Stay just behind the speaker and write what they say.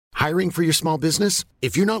Hiring for your small business?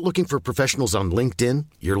 If you're not looking for professionals on LinkedIn,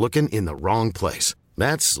 you're looking in the wrong place.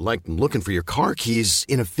 That's like looking for your car keys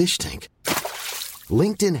in a fish tank.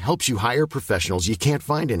 LinkedIn helps you hire professionals you can't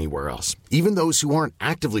find anywhere else, even those who aren't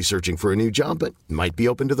actively searching for a new job but might be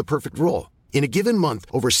open to the perfect role. In a given month,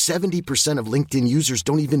 over 70% of LinkedIn users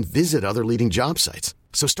don't even visit other leading job sites.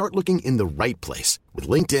 So start looking in the right place. With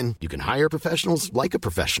LinkedIn, you can hire professionals like a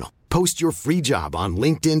professional. Post your free job on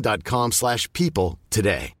linkedin.com/people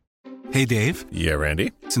today. Hey, Dave. Yeah,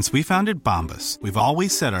 Randy. Since we founded Bombas, we've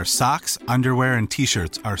always said our socks, underwear, and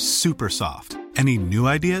T-shirts are super soft. Any new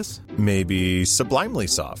ideas? Maybe sublimely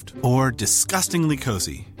soft. Or disgustingly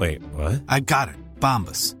cozy. Wait, what? I got it.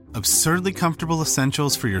 Bombas. Absurdly comfortable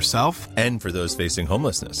essentials for yourself and for those facing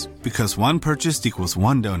homelessness. Because one purchased equals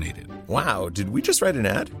one donated. Wow, did we just write an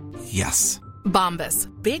ad? Yes. Bombas.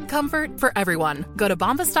 Big comfort for everyone. Go to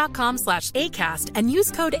bombas.com/ACAST and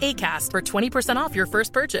use code ACAST for 20% off your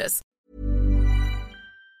first purchase.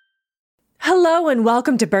 Hello and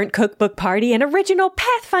welcome to Burnt Cookbook Party, an original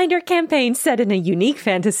Pathfinder campaign set in a unique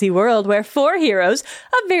fantasy world where 4 heroes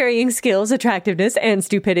of varying skills, attractiveness, and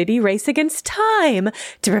stupidity race against time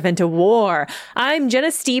to prevent a war. I'm Jenna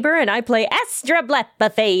Stieber and I play Astra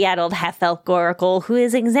Blepa, Fey-addled half-elf oracle, who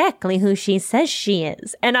is exactly who she says she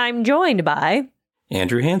is. And I'm joined by...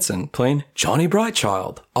 Andrew Hansen, playing Johnny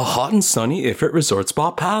Brightchild, a hot and sunny Ifrit Resort Spa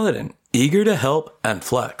paladin, eager to help and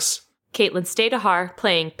flex. Caitlin Stadahar,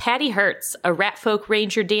 playing Patty Hertz, a ratfolk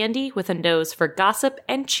ranger dandy with a nose for gossip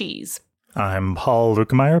and cheese. I'm Paul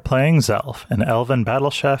Lukemeyer, playing Zelf, an elven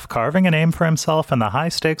battle chef carving a name for himself in the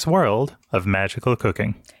high-stakes world of magical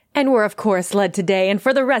cooking. And we're, of course, led today and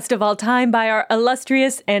for the rest of all time by our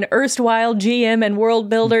illustrious and erstwhile GM and world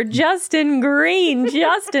builder, Justin Green.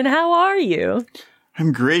 Justin, how are you?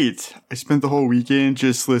 I'm great. I spent the whole weekend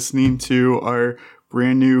just listening to our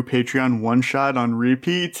brand new Patreon one-shot on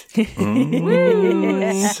repeat. So good,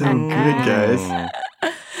 guys.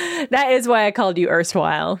 That is why I called you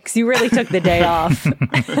erstwhile, because you really took the day off.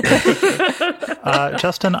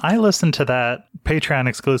 Justin, I listened to that Patreon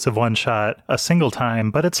exclusive one shot a single time,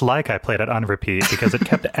 but it's like I played it on repeat because it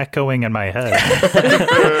kept echoing in my head.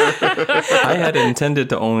 I had intended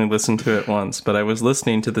to only listen to it once, but I was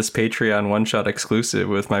listening to this Patreon one shot exclusive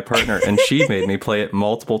with my partner, and she made me play it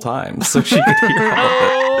multiple times so she could hear all of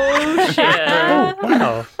it. Oh, shit. Oh,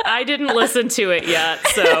 wow. I didn't listen to it yet,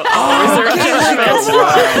 so I'll reserve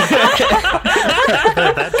judgment.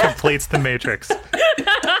 That completes the Matrix.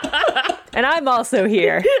 And I'm also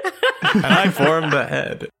here. And I formed the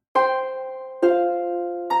head.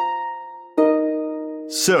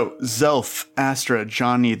 So, Zelf, Astra,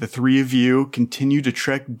 Johnny, the three of you continue to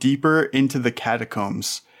trek deeper into the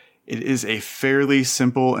catacombs. It is a fairly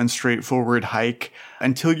simple and straightforward hike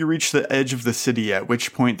until you reach the edge of the city, at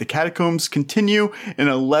which point the catacombs continue in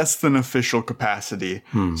a less than official capacity.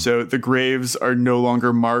 So the graves are no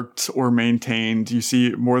longer marked or maintained. You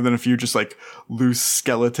see more than a few just like loose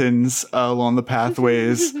skeletons along the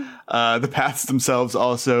pathways. The paths themselves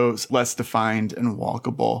also less defined and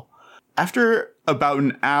walkable. After about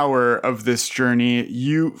an hour of this journey,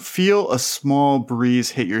 you feel a small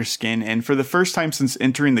breeze hit your skin, and for the first time since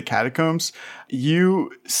entering the catacombs,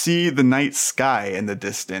 you see the night sky in the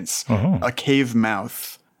distance, a cave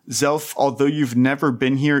mouth. Zelf, although you've never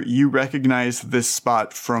been here, you recognize this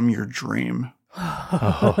spot from your dream.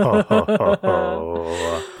 What?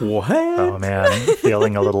 Oh, man.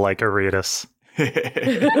 Feeling a little like Aretus.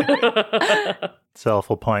 Zelf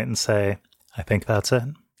will point and say, I think that's it.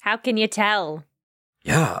 How can you tell?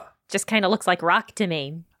 Yeah. Just kind of looks like rock to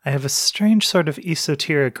me. I have a strange sort of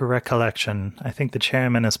esoteric recollection. I think the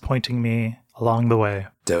chairman is pointing me along the way.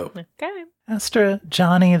 Dope. Okay. Astra,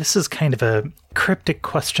 Johnny, this is kind of a cryptic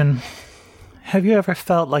question. Have you ever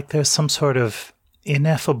felt like there's some sort of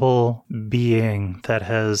ineffable being that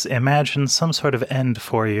has imagined some sort of end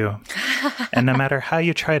for you? And no matter how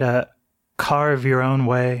you try to carve your own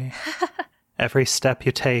way, every step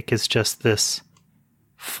you take is just this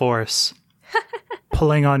force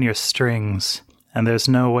pulling on your strings, and there's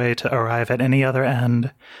no way to arrive at any other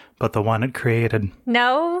end but the one it created.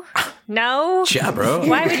 No. Yeah, bro.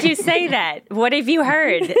 Why would you say that? What have you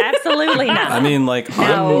heard? Absolutely not. I mean, like,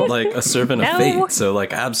 No. I'm like a servant of fate, so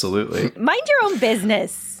like, absolutely. Mind your own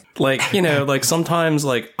business. Like, you know, like sometimes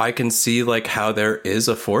like I can see like how there is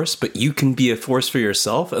a force, but you can be a force for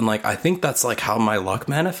yourself. And like, I think that's like how my luck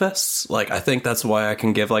manifests. Like, I think that's why I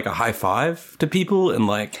can give like a high five to people and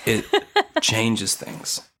like it changes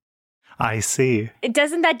things. I see.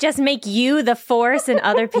 Doesn't that just make you the force in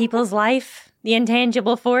other people's life? The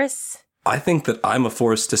intangible force? I think that I'm a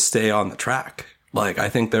force to stay on the track. Like, I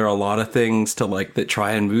think there are a lot of things to like that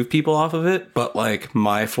try and move people off of it, but like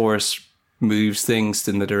my force moves things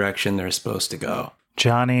in the direction they're supposed to go.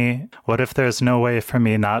 Johnny, what if there's no way for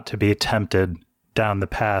me not to be tempted down the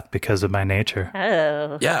path because of my nature?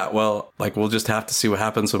 Oh. Yeah, well, like we'll just have to see what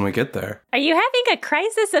happens when we get there. Are you having a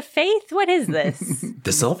crisis of faith? What is this?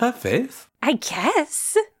 Does Sylph have faith? I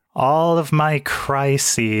guess. All of my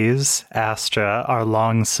crises, Astra, are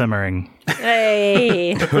long simmering.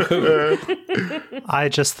 Hey. I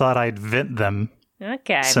just thought I'd vent them.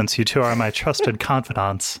 Okay. Since you two are my trusted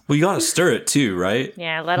confidants. Well, you gotta stir it too, right?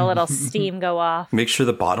 Yeah, let a little steam go off. Make sure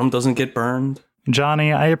the bottom doesn't get burned.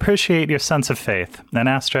 Johnny, I appreciate your sense of faith. And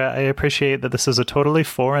Astra, I appreciate that this is a totally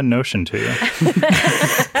foreign notion to you.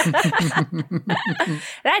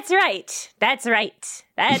 That's right. That's right.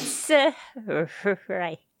 That's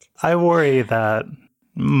right. I worry that,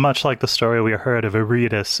 much like the story we heard of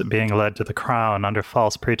Aretus being led to the crown under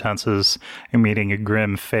false pretenses and meeting a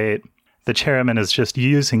grim fate, the chairman is just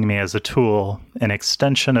using me as a tool, an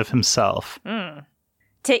extension of himself.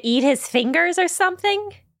 To eat his fingers or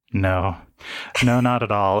something? No, not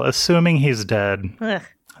at all. Assuming he's dead, Ugh.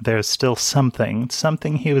 there's still something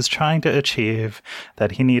he was trying to achieve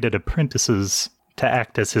that he needed apprentices to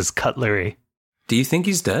act as his cutlery. Do you think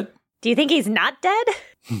he's dead? Do you think he's not dead?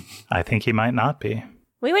 I think he might not be.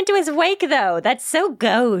 We went to his wake, though. That's so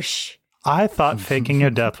gauche. I thought faking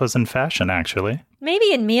your death was in fashion, actually.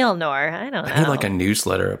 Maybe in Mjolnir. I don't know. I need like a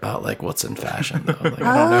newsletter about like what's in fashion, though. Like,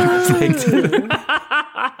 I don't know.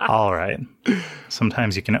 All right.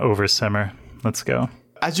 Sometimes you can oversimmer. Let's go.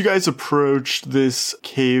 As you guys approach this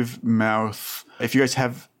cave mouth, if you guys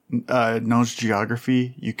have knowledge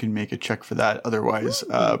geography, you can make a check for that. Otherwise,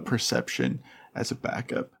 perception as a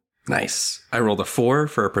backup. Nice. I rolled a 4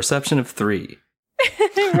 for a perception of 3.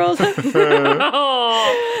 I rolled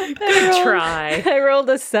Good try. I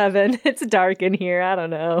rolled a 7. It's dark in here. I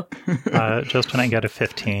don't know. Just when I get a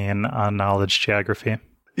 15 on knowledge geography.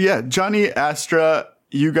 Yeah, Johnny, Astra,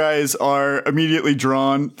 you guys are immediately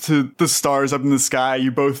drawn to the stars up in the sky.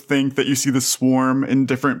 You both think that you see the swarm in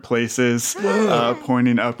different places,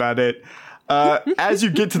 pointing up at it. As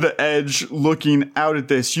you get to the edge, looking out at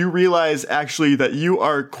this, you realize actually that you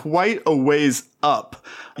are quite a ways up.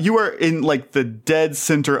 You are in like the dead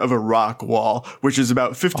center of a rock wall, which is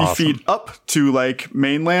about 50 feet up to like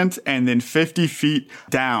mainland and then 50 feet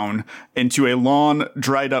down into a long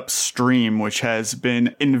dried up stream, which has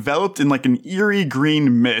been enveloped in like an eerie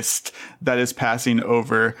green mist that is passing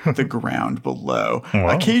over the ground below. Wow.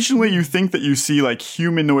 Occasionally you think that you see like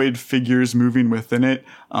humanoid figures moving within it,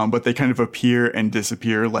 but they kind of appear and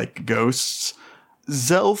disappear like ghosts.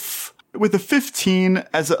 Zelf, with a 15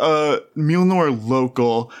 as a Mjolnir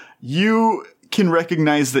local, you can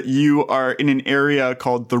recognize that you are in an area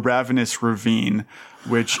called the Ravenous Ravine,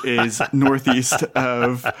 which is northeast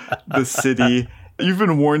of the city. You've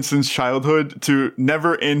been warned since childhood to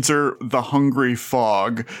never enter the hungry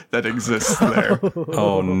fog that exists there.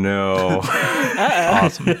 Oh, no.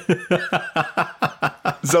 Awesome.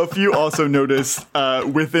 Zelf, you also notice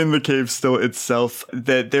within the cave still itself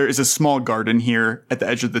that there is a small garden here at the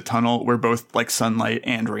edge of the tunnel where both like sunlight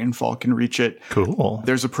and rainfall can reach it. Cool.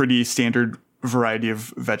 There's a pretty standard variety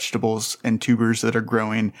of vegetables and tubers that are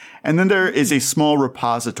growing. And then there is a small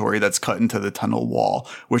repository that's cut into the tunnel wall,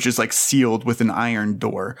 which is like sealed with an iron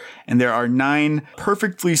door. And there are 9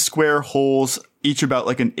 perfectly square holes, each about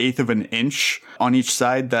like 1/8 of an inch on each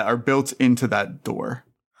side, that are built into that door.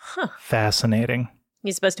 Fascinating.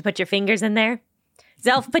 You're supposed to put your fingers in there?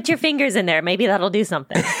 Zelf, put your fingers in there. Maybe that'll do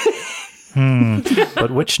something.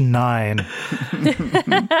 But which 9?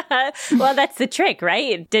 Well, that's the trick,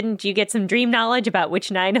 right? Didn't you get some dream knowledge about which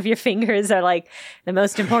 9 of your fingers are like the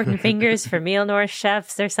most important fingers for Mjolnir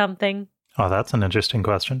chefs or something? Oh, that's an interesting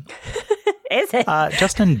question. Is it?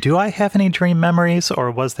 Justin, do I have any dream memories, or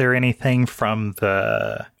was there anything from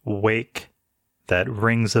the wake that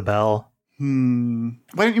rings a bell? Why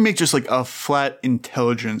don't you make just like a flat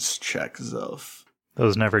intelligence check, Zelf?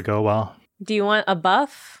 Those never go well. Do you want a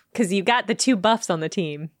buff? Because you've got the 2 buffs on the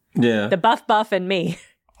team. Yeah. The buff and me.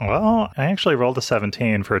 Well, I actually rolled a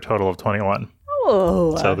 17 for a total of 21.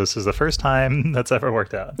 Oh. So this is the first time that's ever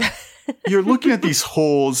worked out. You're looking at these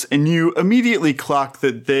holes and you immediately clock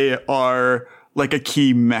that they are like a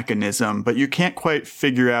key mechanism, but you can't quite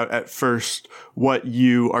figure out at first what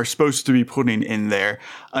you are supposed to be putting in there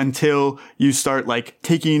until you start like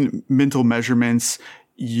taking mental measurements.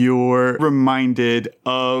 You're reminded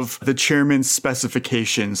of the chairman's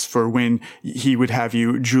specifications for when he would have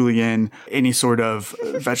you julienne any sort of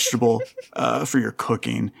vegetable for your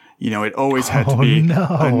cooking. You know, it always had to be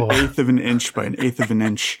 1/8 of an inch by 1/8 of an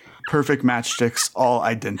inch. Perfect matchsticks, all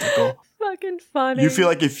identical. Fuck fucking funny. You feel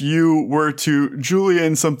like if you were to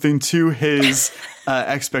Julian something to his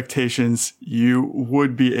expectations, you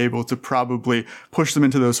would be able to probably push them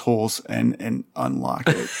into those holes and unlock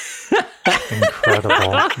it.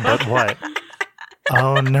 Incredible. But what?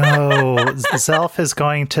 Oh no. Zelf is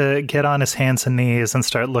going to get on his hands and knees and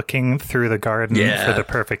start looking through the garden for the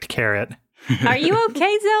perfect carrot. Are you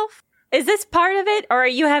okay, Zelf? Is this part of it, or are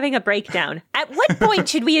you having a breakdown? At what point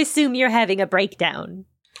should we assume you're having a breakdown?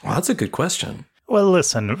 Well, that's a good question. Well,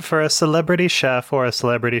 listen, for a celebrity chef or a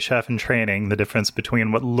celebrity chef in training, the difference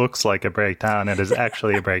between what looks like a breakdown and is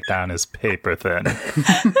actually a breakdown is paper thin.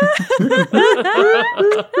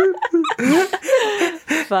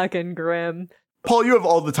 Fucking grim. Paul, you have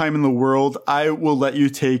all the time in the world. I will let you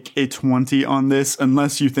take a 20 on this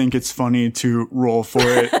unless you think it's funny to roll for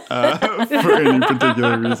it for any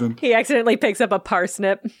particular reason. He accidentally picks up a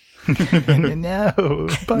parsnip. No,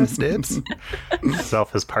 parsnips. Zelf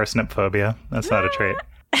has parsnip phobia. That's not a trait.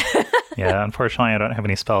 Yeah, unfortunately, I don't have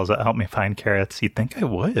any spells that help me find carrots. You'd think I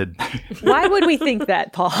would. Why would we think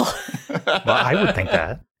that, Paul? Well, I would think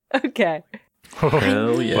that. Okay.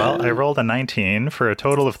 Hell yeah. Well, I rolled a 19 for a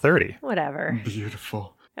total of 30. Whatever.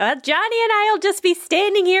 Beautiful. Johnny and I'll just be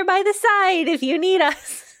standing here by the side if you need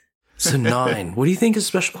us. So 9. What do you think is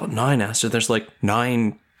special about 9, Aster? There's like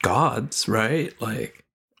 9 gods, right? Like,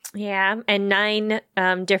 yeah, and 9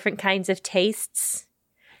 different kinds of tastes.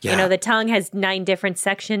 yeah. You know, the tongue has 9 different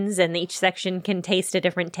sections, and each section can taste a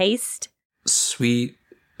different taste. Sweet,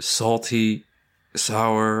 salty,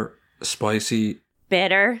 sour, spicy,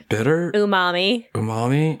 Bitter, umami.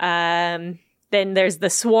 then there's the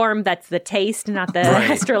swarm, that's the taste, not the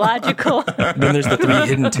Right. astrological. Then there's the 3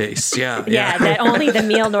 hidden tastes. Yeah. Yeah, that only the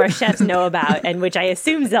meal North chefs know about, and which I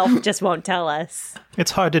assume Zelf just won't tell us.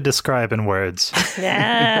 It's hard to describe in words.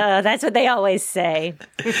 Yeah, that's what they always say.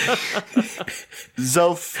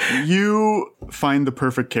 Zelf, you find the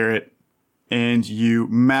perfect carrot and you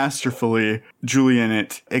masterfully julienne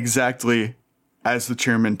it exactly as the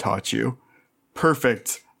chairman taught you.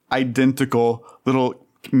 Perfect, identical little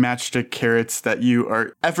matchstick carrots that you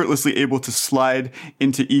are effortlessly able to slide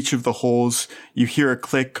into each of the holes. You hear a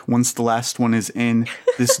click once the last one is in.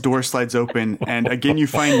 This door slides open, and again you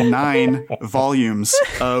find 9 volumes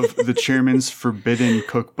of the chairman's forbidden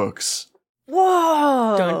cookbooks.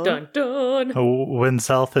 Whoa! Dun, dun, dun. When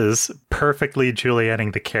Zelf is perfectly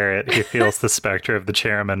julienning the carrot, he feels the specter of the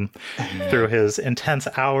chairman through his intense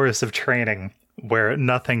hours of training where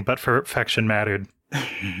nothing but perfection mattered.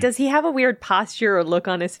 Does he have a weird posture or look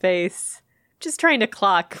on his face? Just trying to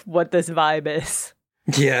clock what this vibe is.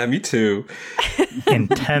 Yeah, me too.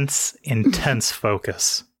 Intense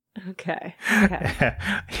focus. Okay.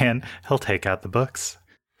 And he'll take out the books.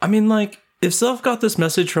 I mean, like, if Zelf got this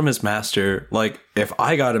message from his master, like, if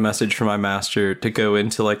I got a message from my master to go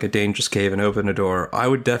into, like, a dangerous cave and open a door, I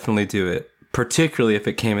would definitely do it, particularly if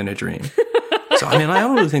it came in a dream. So, I mean, I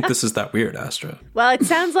don't really think this is that weird, Astra. Well, it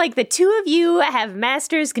sounds like the two of you have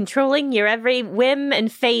masters controlling your every whim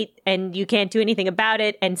and fate, and you can't do anything about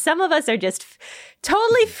it, and some of us are just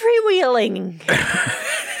totally freewheeling.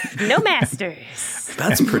 No masters.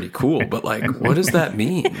 That's pretty cool, but, like, what does that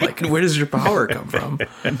mean? Like, where does your power come from?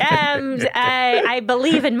 I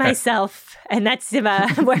believe in myself, and that's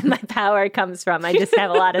where my power comes from. I just have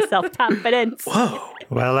a lot of self-confidence. Whoa.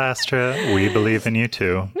 Well, Astra, we believe in you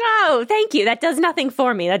too. Oh, thank you. That does nothing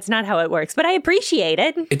for me. That's not how it works, but I appreciate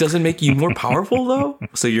it. It doesn't make you more powerful, though?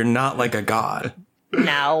 So you're not like a god.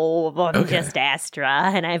 No, I'm just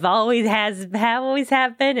Astra, and I've always have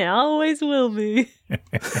been, and always will be.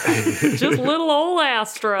 Just little old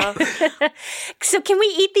Astra. So can we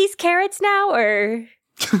eat these carrots now, or?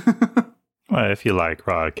 Well, if you like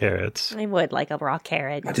raw carrots. I would like a raw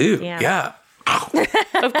carrot. I do, yeah.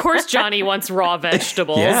 Of course Johnny wants raw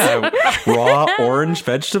vegetables. Yeah, raw orange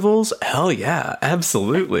vegetables? Hell yeah,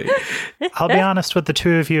 absolutely. I'll be honest with the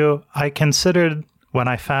two of you. I considered when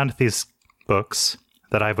I found these books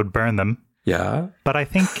that I would burn them. Yeah. But I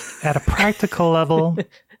think at a practical level,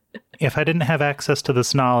 if I didn't have access to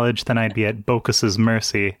this knowledge, then I'd be at Bocus's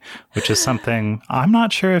mercy, which is something I'm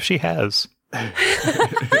not sure if she has.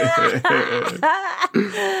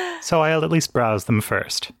 So I'll at least browse them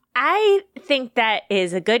first. I think that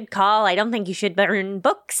is a good call. I don't think you should burn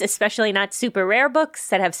books, especially not super rare books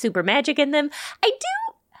that have super magic in them. I do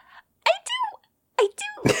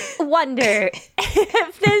wonder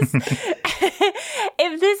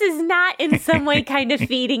if this is not in some way kind of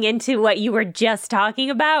feeding into what you were just talking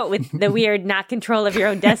about with the weird not control of your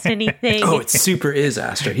own destiny thing. Oh, it super is,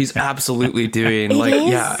 Astra. He's absolutely doing,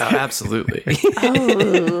 yeah, absolutely.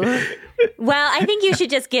 Oh. Well, I think you should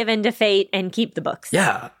just give in to fate and keep the books.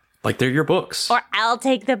 Yeah, like they're your books. Or I'll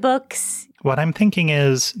take the books. What I'm thinking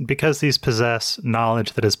is, because these possess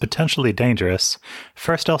knowledge that is potentially dangerous,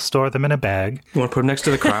 first I'll store them in a bag. You want to put them next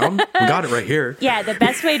to the crown? We got it right here. Yeah, the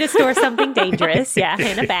best way to store something dangerous,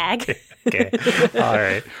 in a bag. Okay. All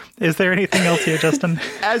right. Is there anything else here, Justin?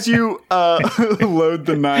 As you load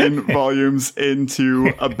the 9 volumes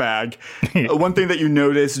into a bag, one thing that you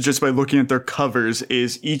notice just by looking at their covers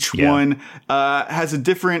is each one has a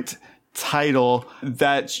different title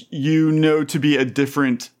that you know to be a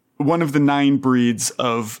different one of the 9 breeds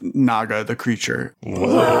of Naga, the creature.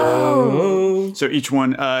 Whoa. So each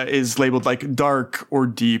one is labeled like dark or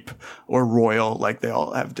deep or royal, like they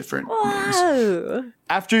all have different names.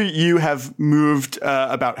 After you have moved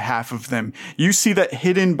about half of them, you see that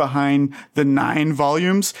hidden behind the 9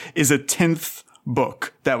 volumes is a 10th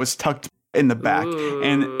book that was tucked in the back. Ooh.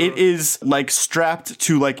 And it is like strapped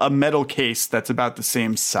to like a metal case that's about the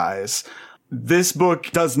same size. This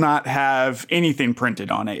book does not have anything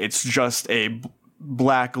printed on it. It's just a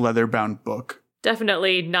black leather-bound book.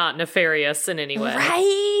 Definitely not nefarious in any way.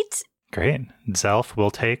 Right? Great. Zelf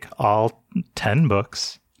will take all 10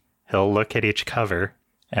 books. He'll look at each cover,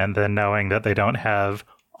 and then knowing that they don't have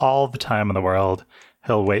all the time in the world,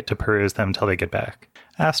 he'll wait to peruse them till they get back.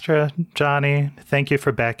 Astra, Johnny, thank you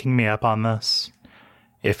for backing me up on this.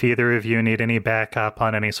 If either of you need any backup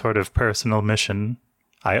on any sort of personal mission,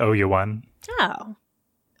 I owe you one. Oh,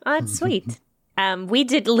 that's sweet. We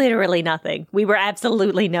did literally nothing. We were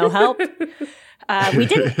absolutely no help. We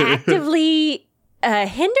didn't actively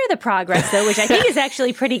hinder the progress, though, which I think is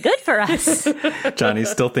actually pretty good for us. Johnny's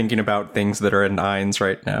still thinking about things that are in 9s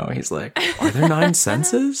right now. He's like, are there 9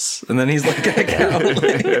 senses? And then he's like,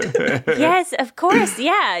 yes, of course.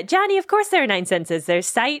 Yeah, Johnny, of course there are 9 senses. There's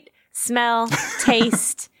sight, smell,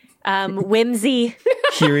 taste, whimsy.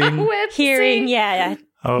 Hearing, yeah.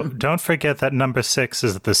 Oh, don't forget that number 6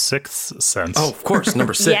 is the 6th sense. Oh, of course,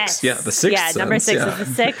 number 6. Yes. Yeah, the 6th sense. Yeah, number 6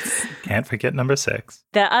 is the 6th. Can't forget number 6.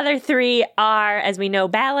 The other 3 are, as we know,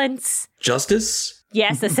 balance. Justice?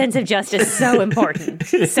 Yes, the sense of justice, so important.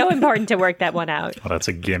 So important to work that one out. Well, that's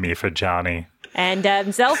a gimme for Johnny. And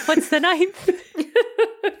Zelf, what's the 9th?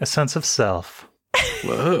 A sense of self.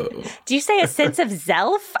 Whoa. Do you say a sense of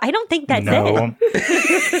Zelf? I don't think that's it.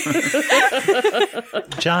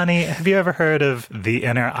 Johnny, have you ever heard of the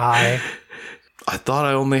inner eye? I thought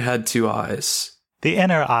I only had 2 eyes. The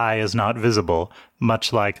inner eye is not visible.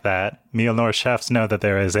 Much like that, Mjolnir chefs know that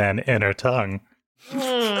there is an inner tongue.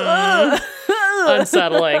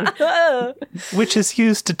 Unsettling. Which is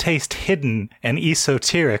used to taste hidden and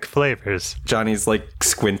esoteric flavors. Johnny's like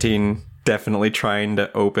squinting, definitely trying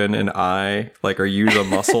to open an eye, like, or use a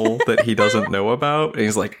muscle that he doesn't know about. And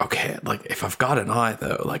he's like, okay, like, if I've got an eye,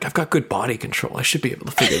 though, like, I've got good body control. I should be able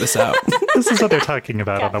to figure this out. This is what they're talking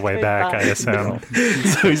about on the way back, I assume.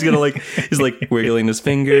 So he's gonna, he's wiggling his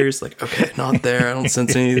fingers, like, okay, not there. I don't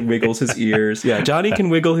sense anything. Wiggles his ears. Yeah, Johnny can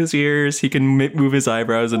wiggle his ears. He can move his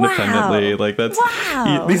eyebrows independently. Wow. Like, that's,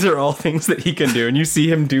 these are all things that he can do. And you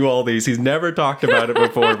see him do all these. He's never talked about it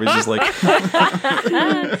before, but he's just like,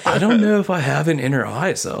 I don't know if I have an inner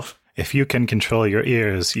eye, Zelf. If you can control your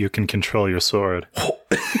ears, you can control your sword.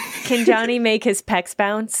 Can Johnny make his pecs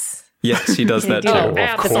bounce? Yes, he does that too. Oh,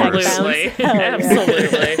 absolutely.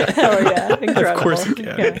 Absolutely. Oh, yeah. Incredible. Of course he can.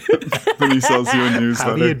 Yeah. Then he sells you a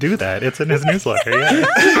newsletter. How do you do that? It's in his newsletter, yeah.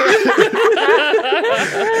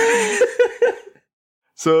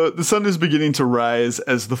 So the sun is beginning to rise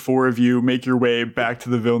as the 4 of you make your way back to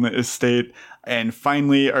the Vilna estate and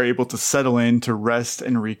finally are able to settle in to rest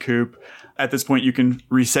and recoup. At this point, you can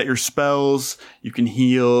reset your spells, you can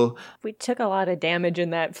heal. We took a lot of damage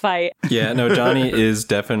in that fight. Yeah, no, Johnny is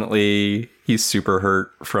definitely, he's super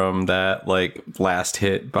hurt from that, last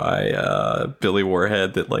hit by Billy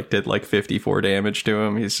Warhead that, did, 54 damage to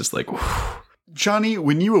him. He's just like, whew. Johnny,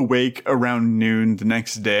 when you awake around noon the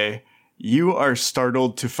next day, you are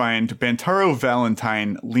startled to find Bantaro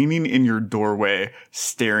Valentine leaning in your doorway,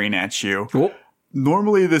 staring at you. Cool.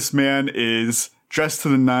 Normally, this man is dressed to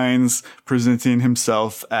the nines, presenting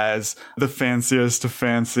himself as the fanciest of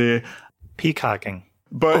fancy. Peacocking.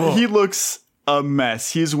 But he looks a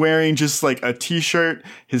mess. He's wearing just a t-shirt.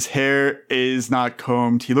 His hair is not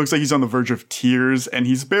combed. He looks like he's on the verge of tears, and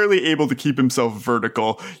he's barely able to keep himself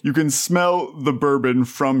vertical. You can smell the bourbon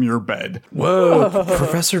from your bed. Whoa,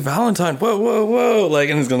 Professor Valentine. Whoa.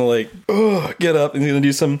 And he's gonna get up and he's gonna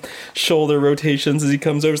do some shoulder rotations as he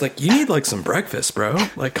comes over. He's like, you need some breakfast, bro.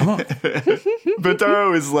 Come on.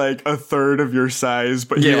 Bantaro is a third of your size,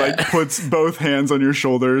 but he puts both hands on your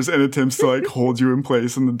shoulders and attempts to hold you in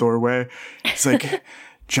place in the doorway. It's like,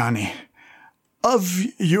 Johnny, of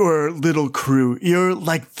your little crew, you're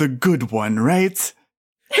the good one, right?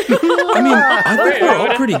 I mean, I think we're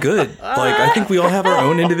all pretty good. Like, I think we all have our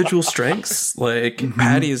own individual strengths. Like,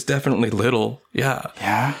 Patty is definitely little. Yeah.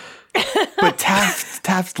 Yeah. But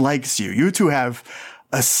Taft likes you. You two have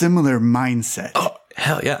a similar mindset. Oh,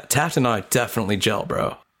 hell yeah. Taft and I definitely gel,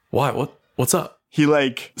 bro. Why? What's up? He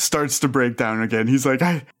starts to break down again. He's like,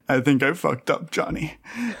 I think I fucked up, Johnny.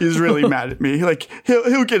 He's really mad at me. Like,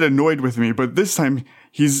 he'll get annoyed with me, but this time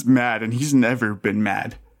he's mad, and he's never been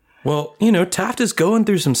mad. Well, Taft is going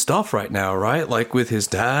through some stuff right now, right? Like with his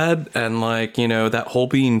dad and that whole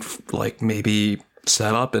being like maybe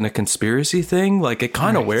set up in a conspiracy thing. Like it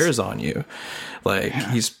kind of wears on you. Like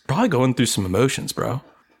he's probably going through some emotions, bro.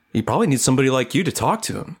 He probably needs somebody like you to talk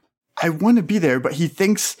to him. I want to be there, but he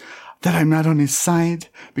thinks that I'm not on his side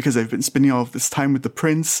because I've been spending all of this time with the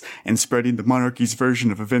prince and spreading the monarchy's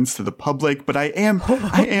version of events to the public. But I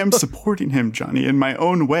am supporting him, Johnny, in my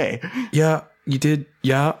own way. Yeah. You did?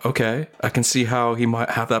 Yeah, okay. I can see how he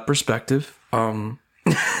might have that perspective.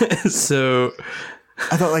 So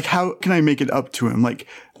I thought, like, how can I make it up to him? Like,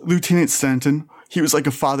 Lieutenant Stanton, he was like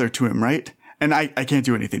a father to him, right? And I can't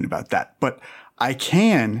do anything about that. But I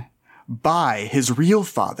can buy his real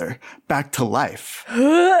father back to life.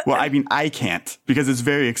 Well, I mean, I can't because it's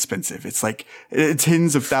very expensive. It's like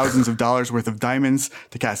tens of thousands of dollars worth of diamonds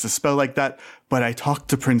to cast a spell like that. But I talked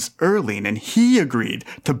to Prince Erling and he agreed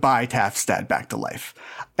to buy Taft's dad back to life.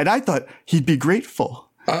 And I thought he'd be grateful.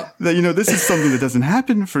 That, this is something that doesn't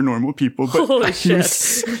happen for normal people, but he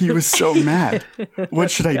was so mad.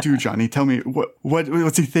 What should I do, Johnny? Tell me,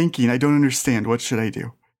 what's he thinking? I don't understand. What should I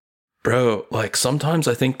do? Bro, like sometimes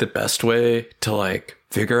I think the best way to like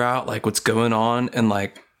figure out like what's going on in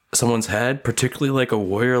like someone's head, particularly like a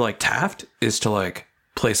warrior like Taft, is to like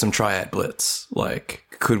play some Triad Blitz. Like,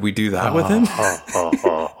 could we do that with him?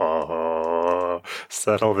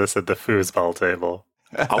 Settle this at the foosball table.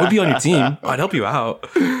 I would be on your team. I'd help you out.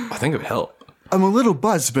 I think it would help. I'm a little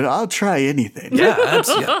buzzed, but I'll try anything. Yeah,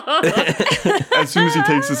 absolutely. As soon as he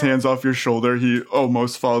takes his hands off your shoulder, he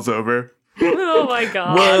almost falls over. Oh my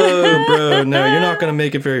god. Whoa, bro. No, you're not going to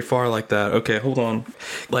make it very far like that. Okay, hold on.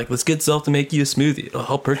 Like, let's get Zelf to make you a smoothie. It'll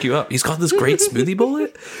help perk you up. He's got this great smoothie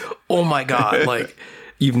bullet. Oh my god. Like,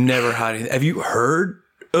 you've never had it. Have you heard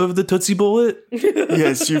of the Tootsie Bullet?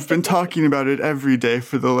 Yes, you've been talking about it every day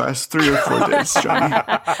for the last 3 or 4 days, Johnny.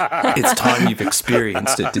 It's time you've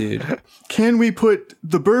experienced it, dude. Can we put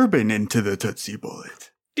the bourbon into the Tootsie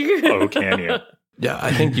Bullet? Oh, can you? Yeah,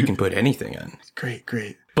 I think you can put anything in. Great.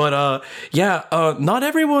 But, not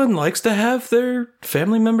everyone likes to have their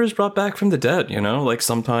family members brought back from the dead, Like,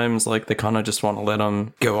 sometimes, like, they kind of just want to let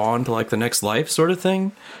them go on to, like, the next life sort of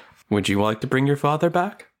thing. Would you like to bring your father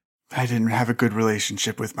back? I didn't have a good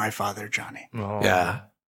relationship with my father, Johnny. Oh. Yeah.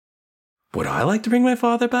 Would I like to bring my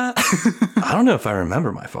father back? I don't know if I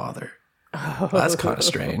remember my father. Oh. That's kind of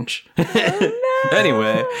strange. Oh, no.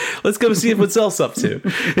 Anyway, let's go see what Zelf's up to.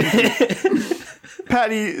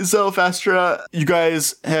 Patty, Zelf, Astra, you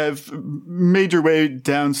guys have made your way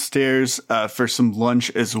downstairs for some lunch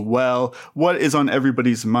as well. What is on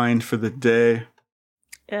everybody's mind for the day?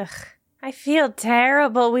 Ugh, I feel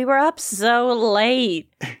terrible. We were up so late.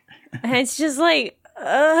 And it's just like,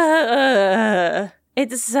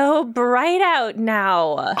 it's so bright out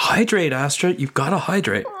now. Hydrate, Astra. You've got to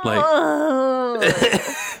hydrate. Like,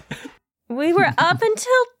 we were up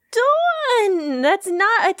until dawn. That's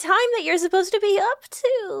not a time that you're supposed to be up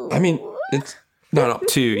to. I mean, it's not up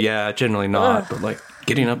to, yeah, generally not, but like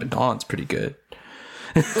getting up at dawn's pretty good.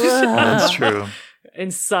 That's true.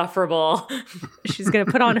 Insufferable. She's going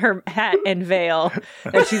to put on her hat and veil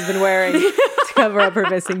that she's been wearing to cover up her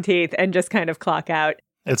missing teeth and just kind of clock out.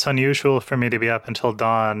 It's unusual for me to be up until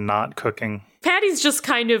dawn not cooking. Patty's just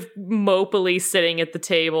kind of mopily sitting at the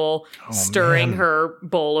table, stirring her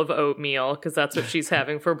bowl of oatmeal, because that's what she's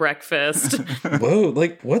having for breakfast. Whoa,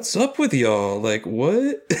 like, what's up with y'all? Like,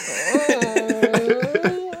 what?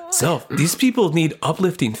 Zelf, these people need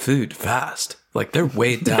uplifting food fast. Like, they're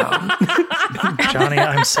weighed down. Johnny,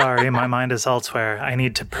 I'm sorry. My mind is elsewhere. I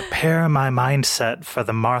need to prepare my mindset for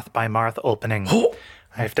the Marth by Marth opening.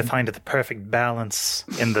 I have to find the perfect balance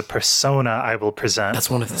in the persona I will present. That's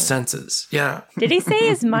one of the senses. Yeah. Did he say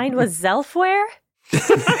his mind was Zelfware?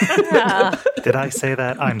 Did I say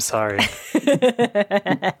that? I'm sorry.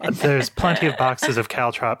 There's plenty of boxes of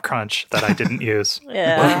Caltrop Crunch that I didn't use.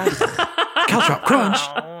 Yeah. Caltrop Crunch?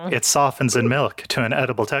 It softens in milk to an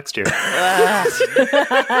edible texture. Is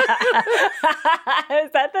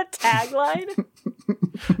that the tagline?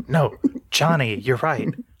 No, Johnny, you're right.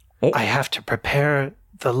 I have to prepare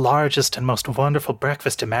the largest and most wonderful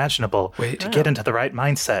breakfast imaginable to get into the right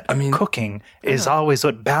mindset. I mean, cooking is always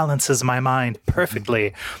what balances my mind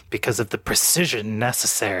perfectly because of the precision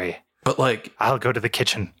necessary. But like, I'll go to the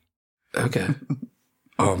kitchen. Okay.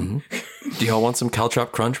 Do y'all want some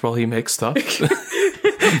Caltrop Crunch while he makes stuff?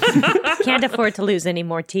 Can't afford to lose any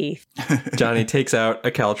more teeth. Johnny takes out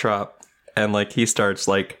a Caltrop and like he starts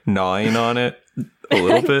like gnawing on it a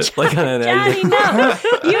little bit. Like on an Johnny, no.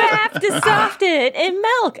 You have to soft it in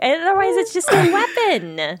milk. Otherwise, it's just a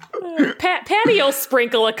weapon. Patty will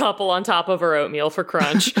sprinkle a couple on top of her oatmeal for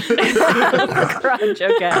crunch. Crunch,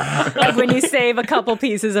 okay. Like when you save a couple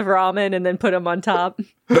pieces of ramen and then put them on top.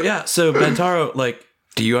 But yeah, so Bentaro, like,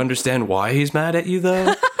 do you understand why he's mad at you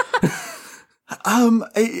though?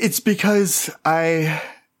 It's because I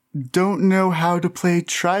don't know how to play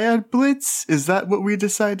Triad Blitz. Is that what we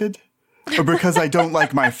decided? Or because I don't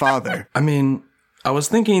like my father? I mean, I was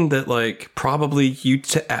thinking that, like, probably you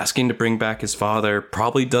asking to bring back his father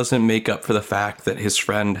probably doesn't make up for the fact that his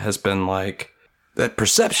friend has been, like, that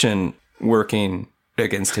perception working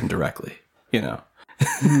against him directly, you know?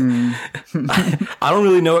 I don't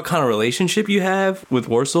really know what kind of relationship you have with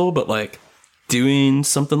Warsaw, but, like, doing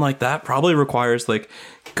something like that probably requires, like,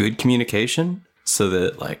 good communication so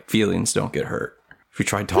that, like, feelings don't get hurt. If you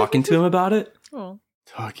tried talking to him about it? Oh.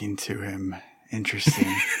 Talking to him.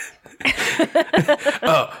 Interesting.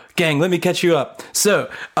 Oh, gang, let me catch you up. So,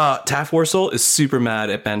 Taft Warsaw is super mad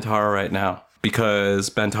at Bentaro right now because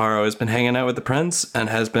Bentaro has been hanging out with the prince and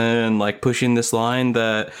has been like pushing this line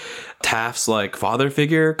that Taft's like father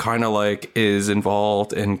figure kind of like is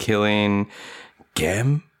involved in killing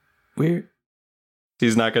Gam. Weird.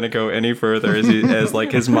 He's not going to go any further as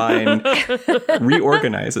like his mind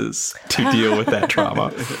reorganizes to deal with that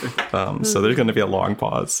trauma. So there's going to be a long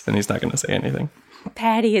pause, and he's not going to say anything.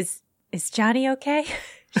 Patty, is Johnny okay?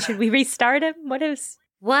 Should we restart him?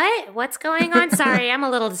 What? What's going on? Sorry, I'm a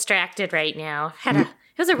little distracted right now. It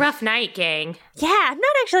was a rough night, gang. Yeah, I'm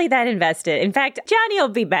not actually that invested. In fact, Johnny will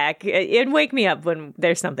be back and wake me up when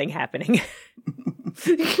there's something happening.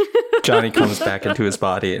 Johnny comes back into his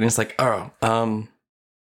body, and he's like,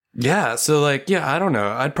 yeah, so like, yeah, I don't know.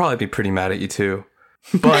 I'd probably be pretty mad at you too.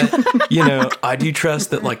 But, you know, I do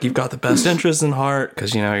trust that like you've got the best interest in heart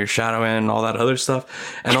because, you know, you're shadowing and all that other stuff.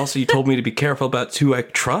 And also you told me to be careful about who I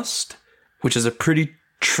trust, which is a pretty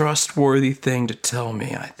trustworthy thing to tell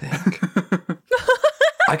me, I think.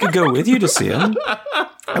 I could go with you to see him.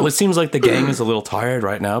 It seems like the gang is a little tired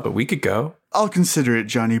right now, but we could go. I'll consider it,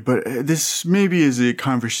 Johnny, but this maybe is a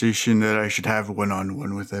conversation that I should have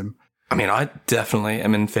one-on-one with him. I mean, I definitely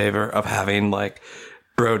am in favor of having, like,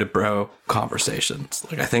 bro-to-bro conversations.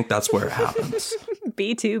 Like, I think that's where it happens.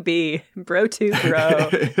 B2B. Bro-to-bro.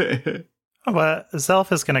 Well,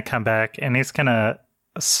 Zelf is going to come back, and he's going to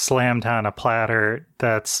slam down a platter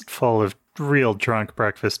that's full of real drunk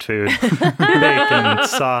breakfast food. Bacon,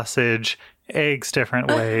 sausage, eggs different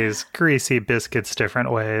ways, greasy biscuits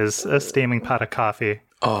different ways, a steaming pot of coffee.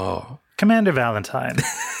 Oh. Commander Valentine.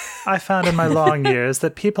 I found in my long years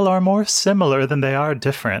that people are more similar than they are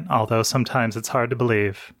different, although sometimes it's hard to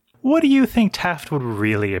believe. What do you think Taft would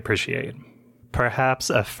really appreciate?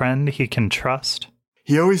 Perhaps a friend he can trust?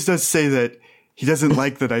 He always does say that he doesn't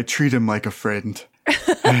like that I treat him like a friend.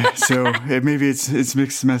 So maybe it's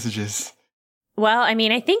mixed messages. Well, I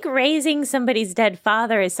mean, I think raising somebody's dead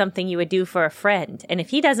father is something you would do for a friend. And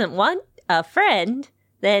if he doesn't want a friend,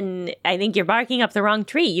 then I think you're barking up the wrong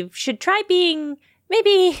tree. You should try being...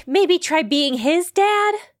 Maybe try being his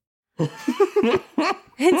dad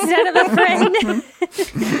instead of a friend.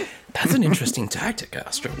 That's an interesting tactic,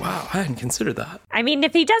 Astra. Wow, I hadn't considered that. I mean,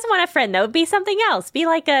 if he doesn't want a friend, though, be something else. Be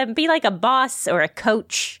like a boss or a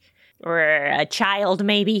coach or a child,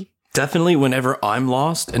 maybe. Definitely, whenever I'm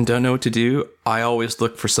lost and don't know what to do, I always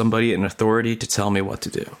look for somebody in authority to tell me what to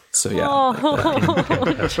do. So yeah.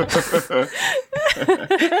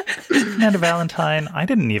 Commander Valentine, I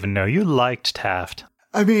didn't even know you liked Taft.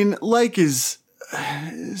 I mean, like is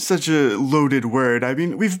such a loaded word. I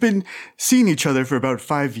mean, we've been seeing each other for about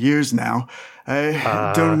 5 years now.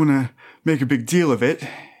 I don't want to make a big deal of it.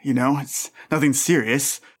 You know, it's nothing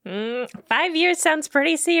serious. 5 years sounds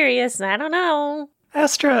pretty serious. I don't know.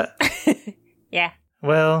 Astra. Yeah.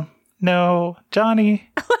 Well, no. Johnny.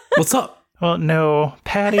 What's up? Well, no.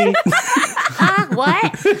 Patty.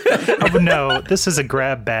 What? Oh, no. This is a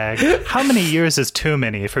grab bag. How many years is too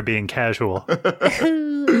many for being casual? Like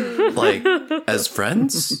Like, as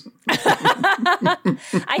friends?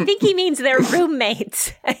 I think he means they're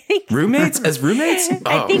roommates. Roommates? As roommates?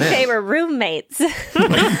 I think they were roommates.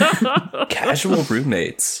 Casual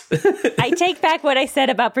roommates. I take back what I said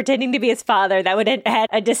about pretending to be his father. That would have had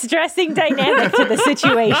a distressing dynamic to the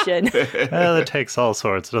situation. Well, it takes all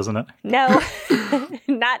sorts, doesn't it? No,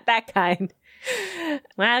 not that kind.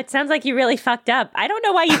 Wow, it sounds like you really fucked up. I don't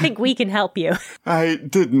know why you think we can help you. I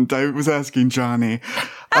didn't. I was asking Johnny.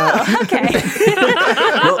 Oh, okay.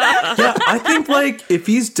 Well, yeah, I think, like, if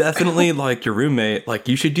he's definitely, like, your roommate, like,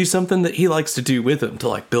 you should do something that he likes to do with him to,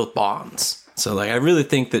 like, build bonds. So, like, I really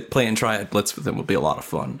think that playing Triad Blitz with him would be a lot of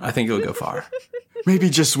fun. I think it would go far.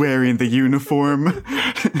 Maybe just wearing the uniform.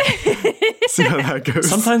 See how that goes.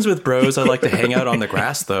 Sometimes with bros, I like to hang out on the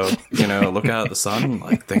grass, though. You know, look out at the sun, and,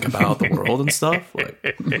 like, think about the world and stuff.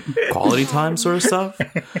 Like, quality time sort of stuff.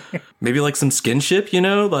 Maybe, like, some skinship,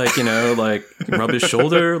 like, rub his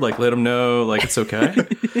shoulder, like, let him know, like, it's okay.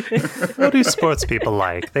 What do sports people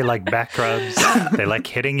like? They like back rubs. They like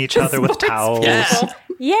hitting each other with towels.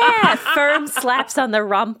 Yeah, firm slaps on the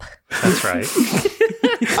rump. That's right.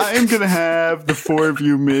 I am going to have the four of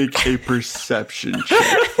you make a perception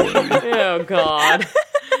check for me. Oh, God.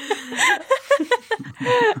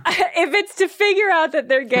 If it's to figure out that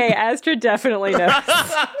they're gay, Astra definitely knows.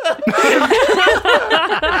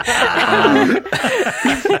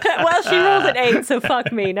 Well, she rolled an 8, so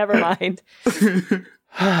fuck me. Never mind. You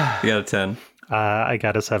got a 10. I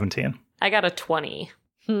got a 17. I got a 20.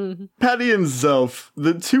 Patty and Zelf,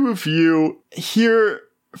 the two of you hear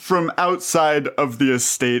from outside of the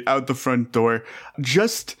estate, out the front door,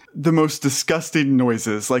 just the most disgusting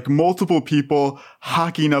noises, like multiple people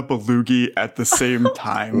hocking up a loogie at the same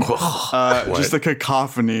time. Just a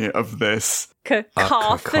cacophony of this.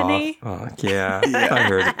 Cacophony? Yeah, I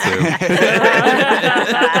heard it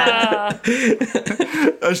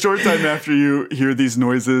too. A short time after you hear these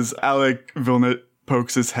noises, Alec Vilnet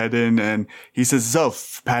pokes his head in and he says,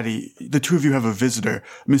 Zelf, Patty, the two of you have a visitor.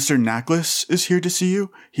 Mr. Naklis is here to see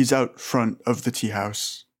you. He's out front of the tea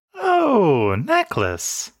house. Oh,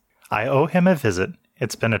 Naklis. I owe him a visit.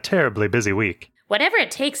 It's been a terribly busy week. Whatever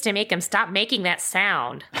it takes to make him stop making that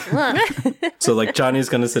sound. So, like, Johnny's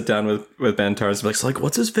gonna sit down with Bantar and be like, so, like,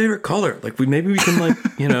 what's his favorite color? Like, maybe we can, like,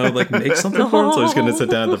 you know, like, make something for him. So he's gonna sit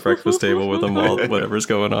down at the breakfast table with him while whatever's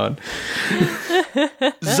going on.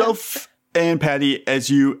 Zelf and Patty, as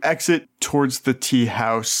you exit towards the tea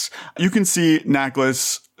house, you can see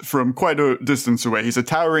Naklis from quite a distance away. He's a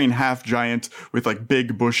towering half giant with like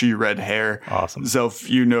big bushy red hair. Awesome. Zelf,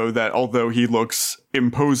 you know that although he looks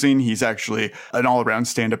imposing, he's actually an all-around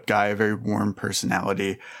stand-up guy, a very warm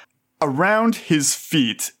personality. Around his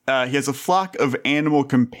feet, he has a flock of animal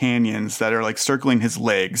companions that are like circling his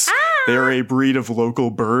legs. They are a breed of local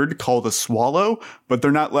bird called a swallow, but they're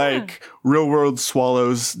not like real world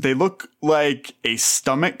swallows. They look like a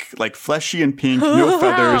stomach, like fleshy and pink, no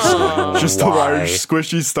feathers, just a large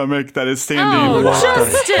squishy stomach that is standing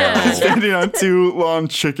on two long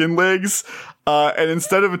chicken legs. And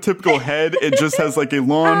instead of a typical head, it just has like a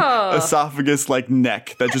long esophagus-like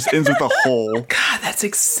neck that just ends with a hole. God, that's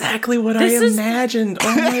exactly what I imagined.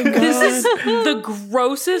 Oh my God. This is the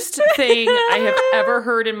grossest thing I have ever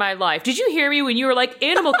heard in my life. Did you hear me when you were like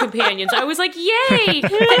animal companions? I was like, yay,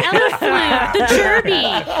 the elephant, the derby.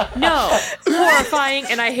 No, horrifying,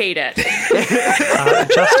 and I hate it.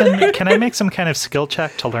 Justin, can I make some kind of skill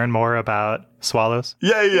check to learn more about swallows?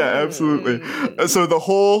 Yeah, absolutely. So the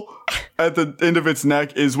hole at the end of its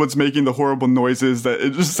neck is what's making the horrible noises that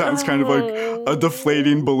it just sounds kind of like a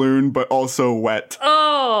deflating balloon, but also wet.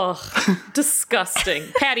 Oh, disgusting.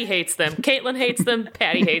 Patty hates them. Caitlin hates them.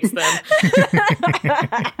 Patty hates them.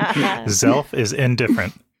 Zelf is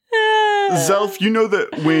indifferent. Zelf, you know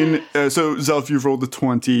that when... so, Zelf, you've rolled a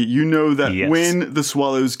 20. You know that when the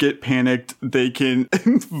swallows get panicked, they can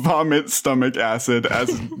vomit stomach acid as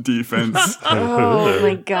defense. Oh,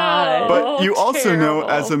 my God. But you also know,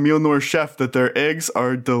 as a Mjolnir chef, that their eggs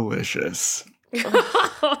are delicious.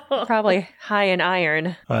 Probably high in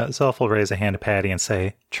iron. Zelf will raise a hand to Patty and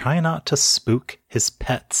say, try not to spook his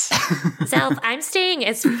pets. Zelf, I'm staying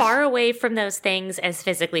as far away from those things as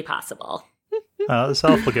physically possible.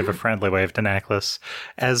 Zelf will give a friendly wave to Naklis.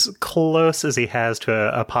 As close as he has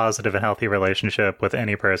to a positive and healthy relationship with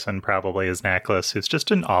any person probably is Naklis, who's just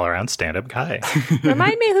an all-around stand-up guy.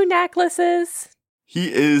 Remind me who Naklis is?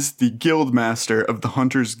 He is the guild master of the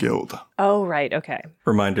Hunters Guild. Oh, right, okay.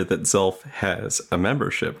 Reminder that Zelf has a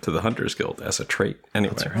membership to the Hunters Guild as a trait.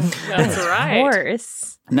 Anyway. That's right. Of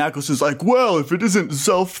course. Naklis is like, well, if it isn't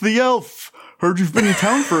Zelf the elf. Heard you've been in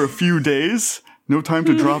town for a few days. No time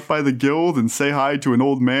to drop by the guild and say hi to an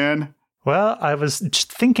old man. Well, I was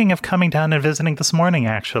just thinking of coming down and visiting this morning,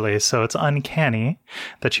 actually, so it's uncanny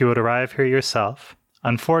that you would arrive here yourself.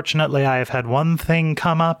 Unfortunately, I have had one thing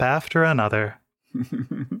come up after another.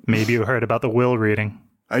 Maybe you heard about the will reading.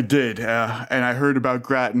 I did, and I heard about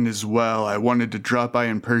Grattan as well. I wanted to drop by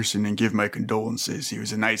in person and give my condolences. He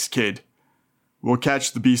was a nice kid. We'll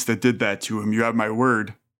catch the beast that did that to him. You have my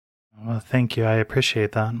word. Well, thank you. I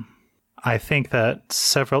appreciate that. I think that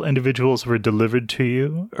several individuals were delivered to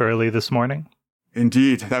you early this morning.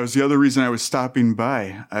 Indeed. That was the other reason I was stopping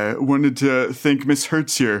by. I wanted to thank Miss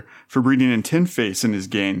Hertz here for bringing in Tin Face in his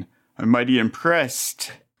gang. I'm mighty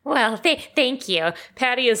impressed. Well, thank you.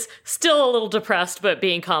 Patty is still a little depressed, but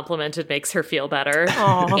being complimented makes her feel better.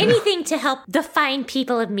 Anything to help the fine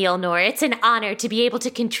people of Milnor. It's an honor to be able to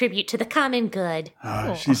contribute to the common good.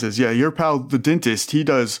 She says, yeah, your pal, the dentist, he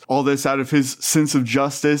does all this out of his sense of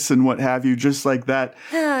justice and what have you, just like that.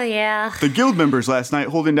 Oh, yeah. The guild members last night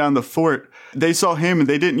holding down the fort, they saw him and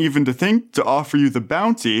they didn't even think to offer you the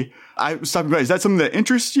bounty. I was stopping by. Is that something that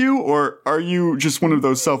interests you, or are you just one of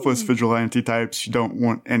those selfless vigilante types? You don't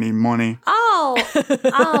want any money?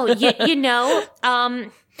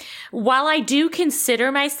 While I do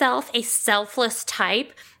consider myself a selfless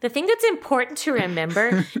type, the thing that's important to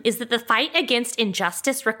remember is that the fight against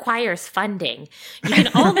injustice requires funding. You can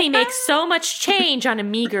only make so much change on a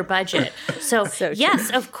meager budget. So yes,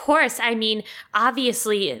 of course. I mean,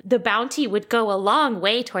 obviously, the bounty would go a long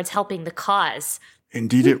way towards helping the cause.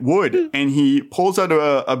 Indeed it would. And he pulls out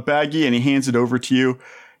a baggie and he hands it over to you.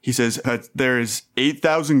 He says, there is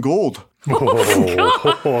 8,000 gold.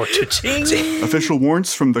 Official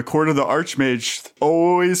warrants from the court of the Archmage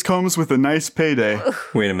always comes with a nice payday.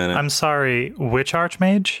 Wait a minute. I'm sorry, which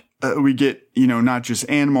Archmage? We get, not just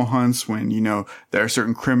animal hunts when, there are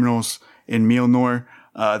certain criminals in Milnor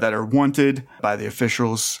that are wanted by the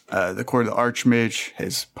officials. The court of the Archmage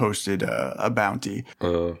has posted a bounty.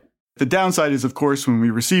 The downside is, of course, when we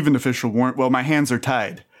receive an official warrant, well, my hands are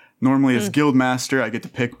tied. Normally, as guildmaster, I get to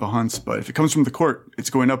pick the hunts, but if it comes from the court, it's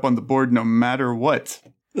going up on the board no matter what.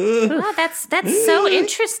 Oh, that's so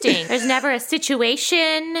interesting. There's never a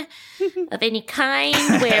situation of any kind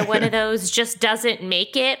where one of those just doesn't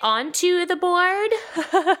make it onto the board?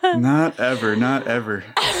 Not ever. Not ever,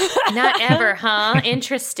 huh?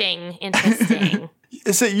 Interesting.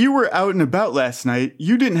 So you were out and about last night.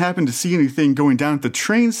 You didn't happen to see anything going down at the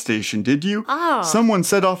train station, did you? Oh. Someone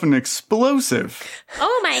set off an explosive.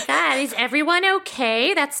 Oh my God, is everyone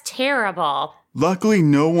okay? That's terrible. Luckily,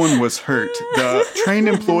 no one was hurt. The train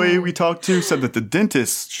employee we talked to said that the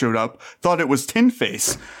dentist showed up, thought it was Tin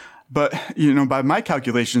Face. But, by my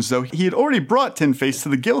calculations, though, he had already brought Tin Face to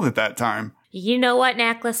the guild at that time. You know what,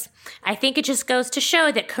 Necklace? I think it just goes to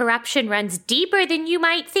show that corruption runs deeper than you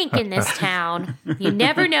might think in this town. You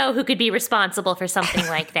never know who could be responsible for something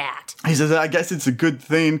like that. He says, I guess it's a good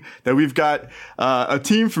thing that we've got a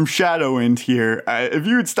team from Shadowend here. If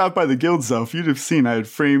you had stopped by the guild self, you'd have seen I had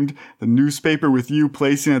framed the newspaper with you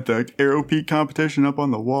placing at the Arrow Peak competition up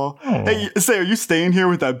on the wall. Oh. Hey, say, are you staying here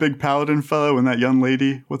with that big paladin fellow and that young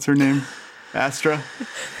lady? What's her name? Astra?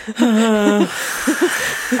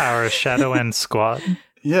 Our Shadowend squad?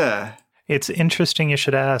 Yeah. It's interesting you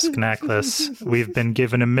should ask, Necklace. We've been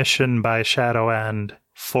given a mission by Shadowend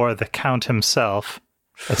for the Count himself.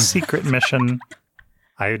 A secret mission.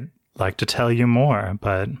 I'd like to tell you more,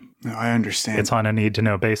 but... No, I understand. It's on a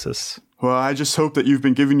need-to-know basis. Well, I just hope that you've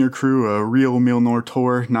been giving your crew a real Milnor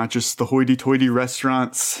tour, not just the hoity-toity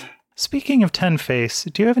restaurants. Speaking of Tin Face,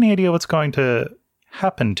 do you have any idea what's going to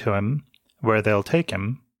happen to him? Where they'll take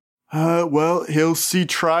him? Well, he'll see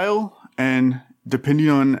trial, and depending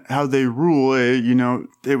on how they rule,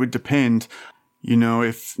 it would depend.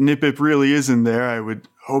 If Nipip really isn't there, I would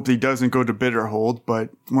hope he doesn't go to Bitterhold, but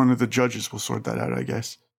one of the judges will sort that out, I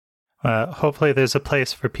guess. Hopefully there's a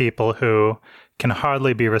place for people who can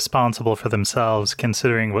hardly be responsible for themselves,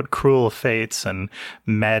 considering what cruel fates and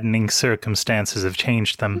maddening circumstances have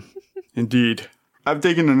changed them. Indeed. I've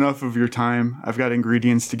taken enough of your time. I've got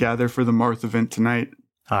ingredients to gather for the Marth event tonight.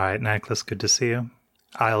 All right, Necklace, good to see you.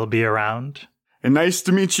 I'll be around. And nice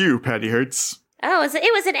to meet you, Patty Hertz. Oh,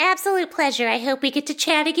 it was an absolute pleasure. I hope we get to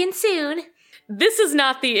chat again soon. This is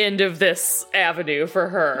not the end of this avenue for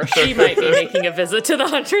her. She might be making a visit to the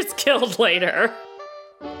Hunters Guild later.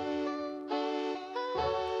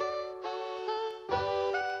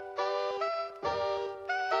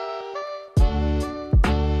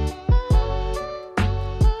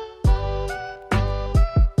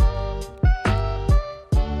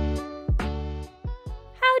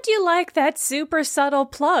 Like that super subtle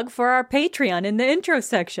plug for our Patreon in the intro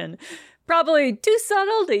section. Probably too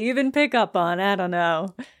subtle to even pick up on, I don't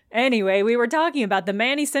know. Anyway, we were talking about the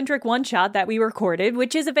Manny-centric one-shot that we recorded,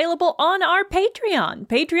 which is available on our Patreon,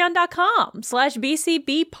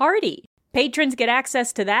 patreon.com/BCBparty. Patrons get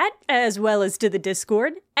access to that, as well as to the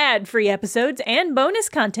Discord, ad-free episodes, and bonus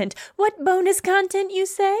content. What bonus content, you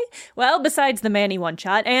say? Well, besides the Manny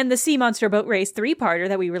one-shot and the Sea Monster Boat Race 3-parter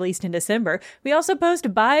that we released in December, we also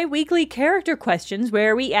post bi-weekly character questions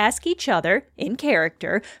where we ask each other, in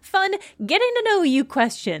character, fun, getting-to-know-you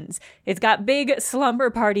questions. It's got big slumber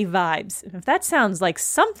party vibes. If that sounds like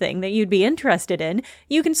something that you'd be interested in,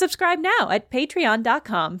 you can subscribe now at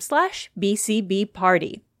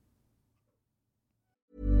patreon.com/BCBparty.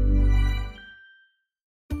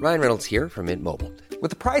 Ryan Reynolds here from Mint Mobile. With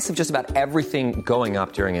the price of just about everything going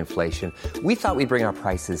up during inflation, we thought we'd bring our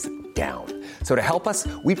prices down. So to help us,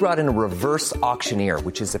 we brought in a reverse auctioneer,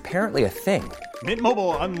 which is apparently a thing. Mint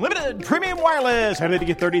Mobile Unlimited Premium Wireless. How to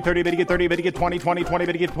get 30, 30, bit to get 30, bit to get 20, 20, 20,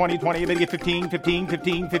 bit to get 20, 20, bit to get 15, 15,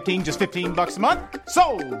 15, 15, just $15 a month?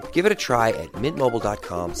 Sold! Give it a try at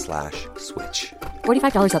mintmobile.com/switch.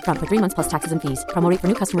 $45 up front for 3 months plus taxes and fees. Promo rate for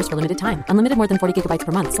new customers for limited time. Unlimited more than 40 gigabytes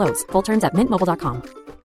per month. Slows full terms at mintmobile.com.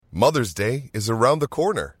 Mother's Day is around the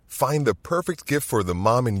corner. Find the perfect gift for the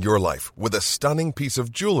mom in your life with a stunning piece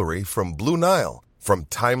of jewelry from Blue Nile. From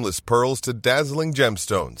timeless pearls to dazzling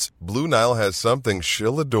gemstones, Blue Nile has something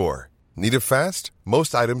she'll adore. Need it fast?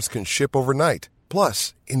 Most items can ship overnight.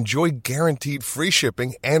 Plus, enjoy guaranteed free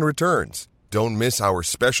shipping and returns. Don't miss our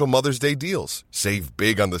special Mother's Day deals. Save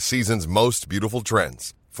big on the season's most beautiful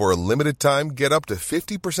trends. For a limited time, get up to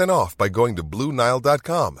 50% off by going to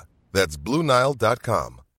BlueNile.com. That's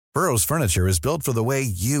BlueNile.com. Burrow's furniture is built for the way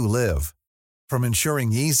you live. From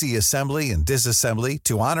ensuring easy assembly and disassembly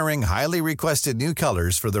to honoring highly requested new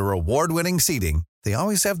colors for their award-winning seating, they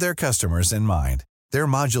always have their customers in mind. Their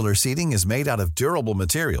modular seating is made out of durable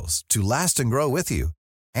materials to last and grow with you.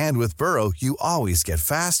 And with Burrow, you always get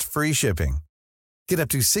fast, free shipping. Get up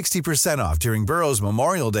to 60% off during Burrow's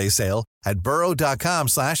Memorial Day sale at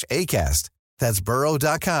burrow.com/ACAST. That's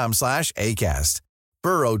burrow.com/ACAST.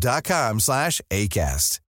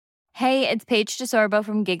 burrow.com/ACAST. Hey, it's Paige DeSorbo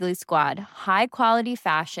from Giggly Squad. High quality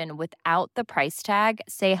fashion without the price tag.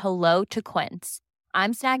 Say hello to Quince.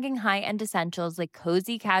 I'm snagging high-end essentials like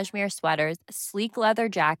cozy cashmere sweaters, sleek leather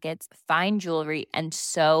jackets, fine jewelry, and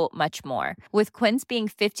so much more. With Quince being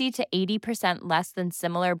 50 to 80% less than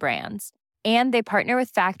similar brands. And they partner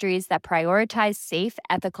with factories that prioritize safe,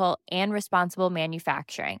 ethical, and responsible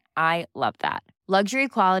manufacturing. I love that. Luxury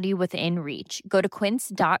quality within reach. Go to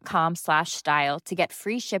quince.com/style to get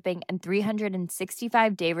free shipping and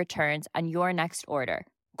 365-day returns on your next order.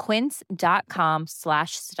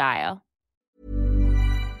 Quince.com/style.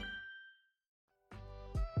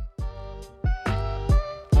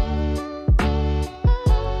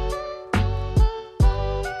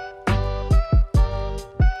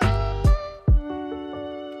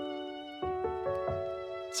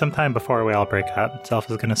 Sometime before we all break up, Zelf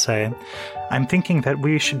is going to say, I'm thinking that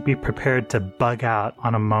we should be prepared to bug out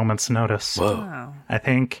on a moment's notice. Whoa. Wow. I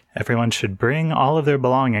think everyone should bring all of their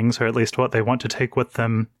belongings, or at least what they want to take with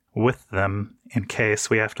them, in case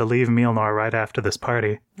we have to leave Mjolnir right after this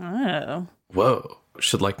party. Oh. Whoa.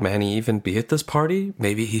 Should, like, Manny even be at this party?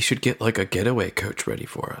 Maybe he should get, like, a getaway coach ready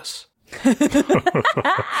for us.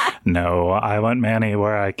 No, I want Manny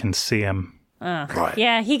where I can see him. Right.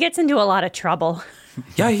 Yeah, he gets into a lot of trouble.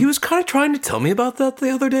 Yeah, he was kind of trying to tell me about that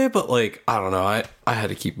the other day, but, like, I don't know. I had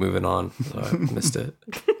to keep moving on, so I missed it.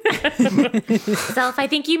 Zelf, I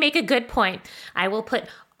think you make a good point. I will put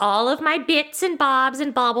all of my bits and bobs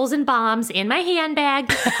and baubles and bombs in my handbag,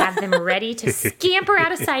 have them ready to scamper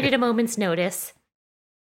out of sight at a moment's notice.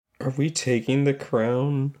 Are we taking the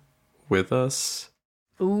crown with us?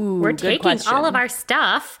 Ooh, we're good taking question. all of our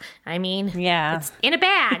stuff. I mean, yeah, it's in a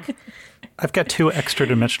bag. I've got 2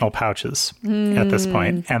 extra-dimensional pouches at this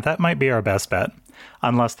point, and that might be our best bet.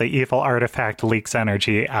 Unless the evil artifact leaks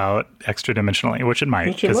energy out extra-dimensionally, which it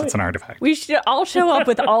might, because it's an artifact. We should all show up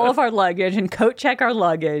with all of our luggage and coat check our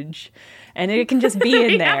luggage. And it can just be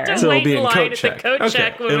in there. So it'll be in coat check.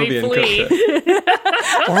 Check when it'll we be in flee. coat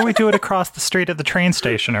check. Or we do it across the street at the train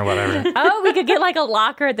station or whatever. Oh, we could get like a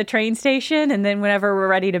locker at the train station, and then whenever we're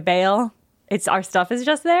ready to bail, our stuff is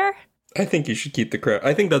just there. I think you should keep the crown.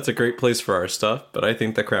 I think that's a great place for our stuff, but I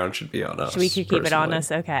think the crown should be on us. We should keep it on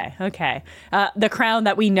us? Okay. The crown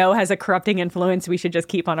that we know has a corrupting influence, we should just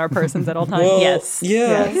keep on our persons at all times? Well, yes.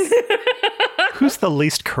 Yes. Who's the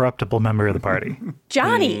least corruptible member of the party?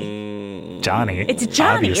 Johnny. Johnny. It's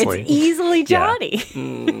Johnny. Obviously. It's easily Johnny.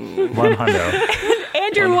 Yeah. One hundo.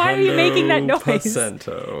 Andrew, why are you making that noise?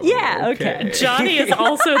 Placento. Yeah, okay. Johnny is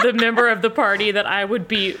also the member of the party that I would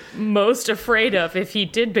be most afraid of if he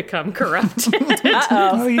did become corrupted.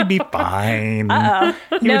 Oh, you'd be fine.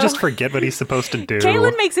 He would just forget what he's supposed to do.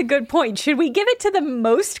 Kaylin makes a good point. Should we give it to the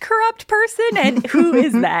most corrupt person? And who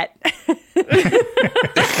is that?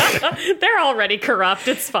 They're already corrupt.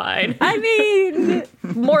 It's fine. I mean,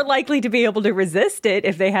 more likely to be able to resist it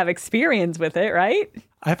if they have experience with it, right?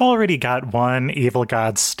 I've already got one evil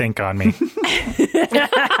god stink on me.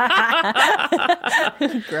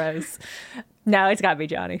 Gross. No, it's got to be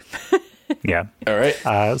Johnny. Yeah. All right.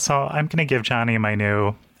 So I'm going to give Johnny my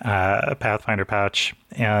new Pathfinder pouch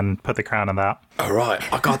and put the crown on that. All right.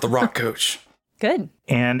 I got the rock coach. Good.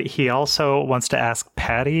 And he also wants to ask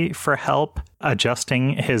Patty for help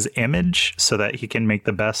adjusting his image so that he can make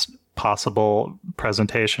the best possible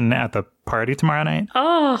presentation at the party tomorrow night.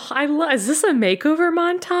 Oh, is this a makeover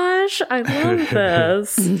montage? I love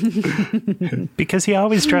this. Because he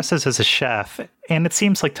always dresses as a chef, and it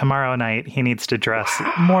seems like tomorrow night he needs to dress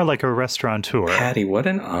more like a restaurateur. Patty, what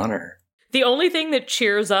an honor. The only thing that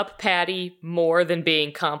cheers up Patty more than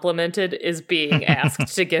being complimented is being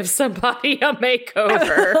asked to give somebody a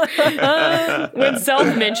makeover. When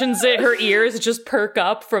Zelf mentions it, her ears just perk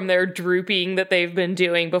up from their drooping that they've been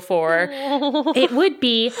doing before. It would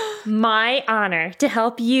be my honor to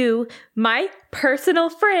help you, my personal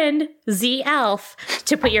friend, Z Elf,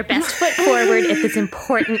 to put your best foot forward at this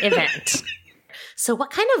important event. So what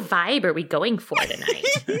kind of vibe are we going for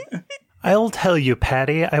tonight? I'll tell you,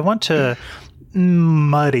 Patty, I want to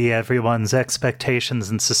muddy everyone's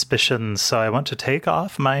expectations and suspicions, so I want to take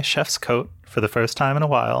off my chef's coat for the first time in a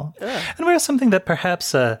while and wear something that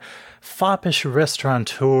perhaps a foppish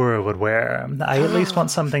restaurateur would wear. I at least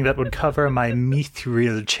want something that would cover my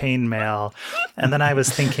mithril chainmail, and then I was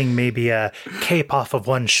thinking maybe a cape off of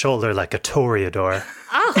one shoulder like a toreador.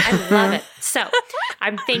 Oh, I love it. So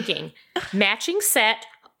I'm thinking matching set,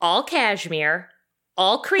 all cashmere,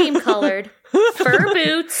 all cream colored, fur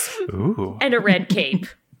boots, and a red cape.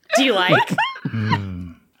 Do you like?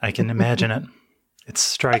 I can imagine it. It's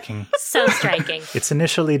striking. So striking. It's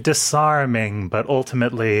initially disarming, but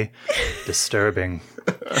ultimately disturbing.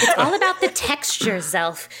 It's all about the texture,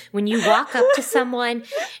 Zelf. When you walk up to someone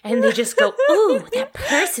and they just go, ooh, that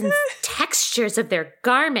person's textures of their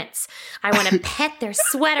garments. I want to pet their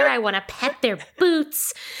sweater. I want to pet their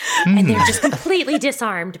boots. And they're just completely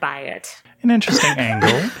disarmed by it. An interesting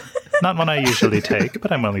angle. Not one I usually take,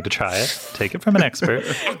 but I'm willing to try it. Take it from an expert.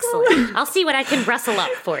 Excellent. I'll see what I can rustle up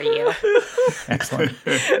for you. Excellent.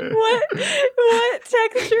 What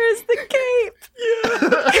texture is the cape?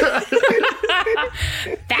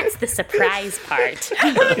 That's the surprise part.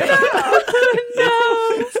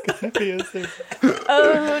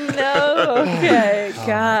 Oh, no. Okay,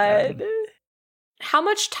 God. How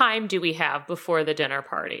much time do we have before the dinner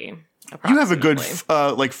party? You have a good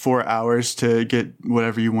 4 hours to get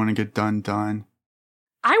whatever you want to get done.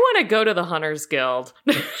 I want to go to the Hunters Guild.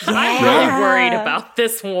 I'm really worried about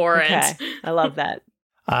this warrant. Okay. I love that.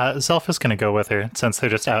 Zelf is going to go with her since they're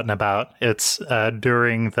just out and about. It's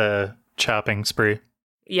during the chopping spree.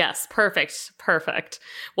 Yes, perfect.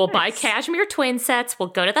 We'll buy cashmere twin sets. We'll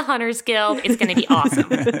go to the Hunters Guild. It's going to be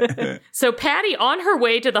awesome. So Patty, on her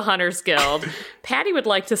way to the Hunters Guild, Patty would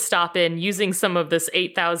like to stop in using some of this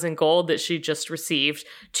 8,000 gold that she just received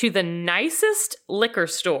to the nicest liquor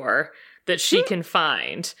store that she can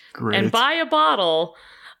find. Great. And buy a bottle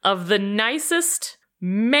of the nicest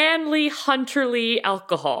manly hunterly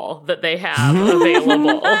alcohol that they have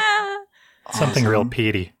available. Something real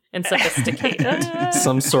peaty. And sophisticated.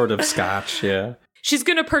 Some sort of scotch, yeah. She's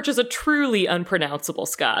going to purchase a truly unpronounceable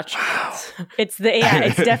scotch. Wow. It's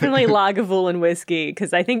definitely Lagavulin whiskey,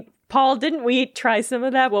 because I think, Paul, didn't we try some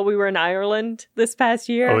of that while we were in Ireland this past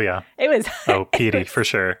year? Oh, yeah. It was... peaty, for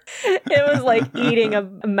sure. It was like eating a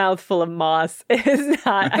mouthful of moss. It is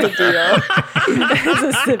not ideal as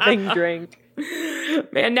a sipping drink.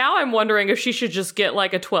 Man, now I'm wondering if she should just get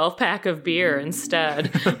like a 12-pack of beer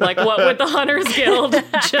instead. Like, what would the Hunters Guild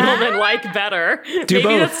gentlemen like better? Maybe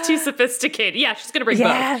both. That's too sophisticated. Yeah, she's going to bring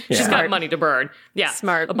both. She's got money to burn. Yeah.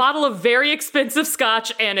 Smart. A bottle of very expensive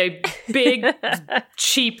scotch and a big,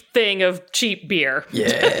 cheap thing of cheap beer.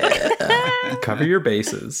 Yeah. Cover your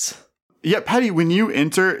bases. Yeah, Patty, when you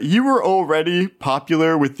enter, you were already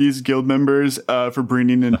popular with these guild members for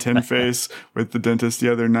bringing in Tin Face with the dentist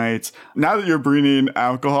the other night. Now that you're bringing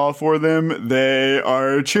alcohol for them, they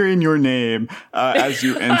are cheering your name as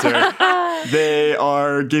you enter. They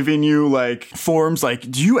are giving you, like, forms like,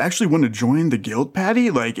 do you actually want to join the guild,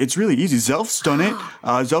 Patty? Like, it's really easy. Zelf's done it.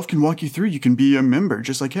 Zelf can walk you through. You can be a member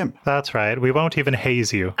just like him. That's right. We won't even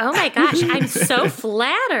haze you. Oh my gosh, I'm so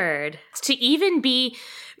flattered to even be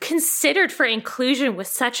considered for inclusion with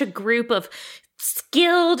such a group of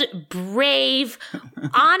skilled, brave,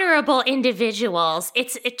 honorable individuals.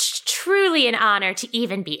 It's truly an honor to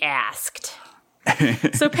even be asked.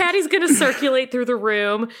 So Patty's going to circulate through the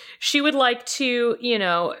room. She would like to,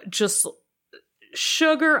 just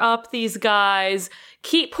sugar up these guys,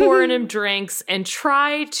 keep pouring them drinks, and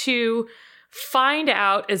try to find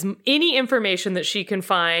out any information that she can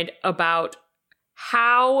find about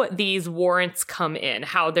how these warrants come in,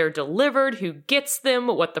 how they're delivered, who gets them,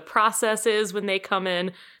 what the process is when they come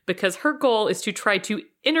in, because her goal is to try to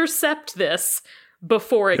intercept this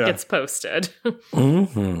before it gets posted.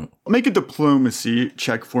 Make a diplomacy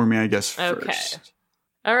check for me, I guess, first. Okay.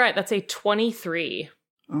 All right, that's a 23.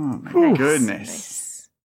 Oh, my goodness. Nice.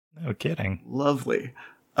 No kidding. Lovely.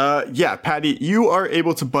 Yeah, Patty, you are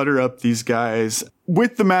able to butter up these guys.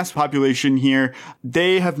 With the mass population here,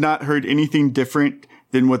 they have not heard anything different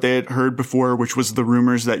than what they had heard before, which was the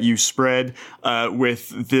rumors that you spread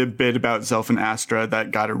with the bit about Zelf and Astra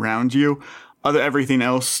that got around you. Everything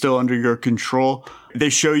else still under your control. They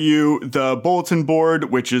show you the bulletin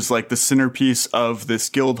board, which is like the centerpiece of this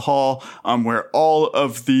guild hall, where all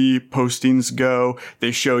of the postings go.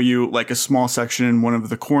 They show you like a small section in one of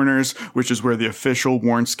the corners, which is where the official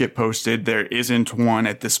warrants get posted. There isn't one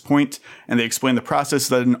at this point. And they explain the process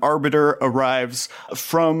that an arbiter arrives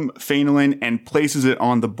from Phainolin and places it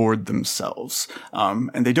on the board themselves.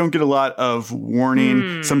 And they don't get a lot of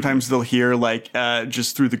warning. Sometimes they'll hear like,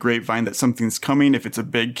 just through the grapevine that something's coming, if it's a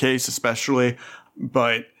big case, especially.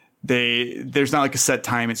 But there's not like a set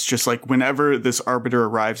time. It's just like whenever this arbiter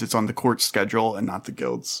arrives, it's on the court schedule and not the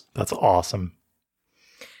guild's. That's awesome.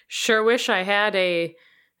 Sure wish I had a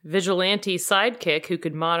vigilante sidekick who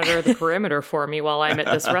could monitor the perimeter for me while I'm at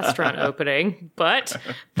this restaurant opening. But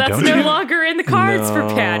that's no longer in the cards for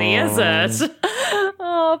Patty, is it?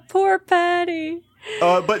 Oh, poor Patty.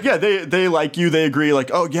 But yeah, they like you. They agree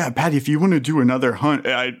like, oh yeah, Patty, if you want to do another hunt,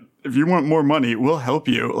 if you want more money, we'll help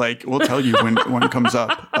you. Like, we'll tell you when it comes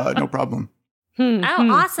up. No problem. Oh,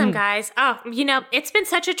 awesome, guys. Oh, it's been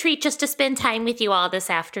such a treat just to spend time with you all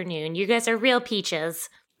this afternoon. You guys are real peaches.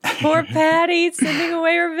 Poor Patty sending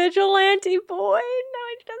away her vigilante boy. No,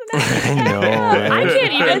 he doesn't have to. I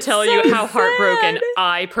can't even tell you how heartbroken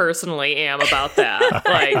I personally am about that.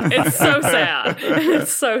 Like, it's so sad.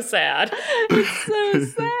 It's so sad. It's so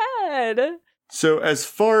sad. So as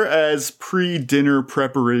far as pre-dinner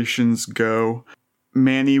preparations go,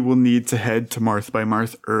 Manny will need to head to Marth by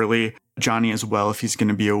Marth early. Johnny as well, if he's going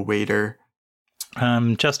to be a waiter.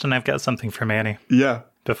 Justin, I've got something for Manny. Yeah.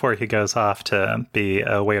 Before he goes off to be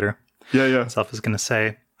a waiter. Yeah. Self is going to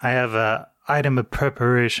say, I have a item of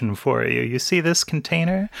preparation for you. You see this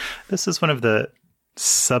container? This is one of the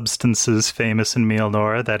substances famous in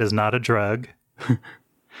Mielnor that is not a drug.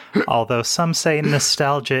 Although some say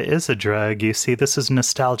nostalgia is a drug, you see, this is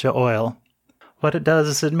nostalgia oil. What it does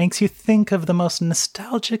is it makes you think of the most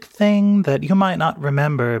nostalgic thing that you might not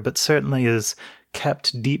remember, but certainly is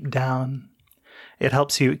kept deep down. It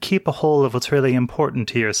helps you keep a hold of what's really important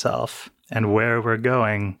to yourself, and where we're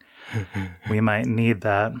going, we might need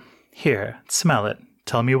that. Here, smell it.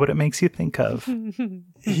 Tell me what it makes you think of.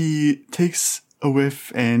 He takes a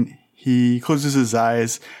whiff and he closes his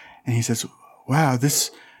eyes and he says, wow,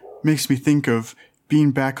 this makes me think of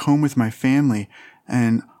being back home with my family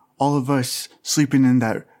and all of us sleeping in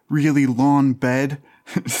that really long bed.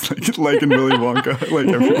 It's like in Willy Wonka, like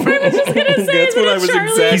everybody. I was just gonna say that's what I was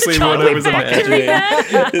exactly what I was imagining.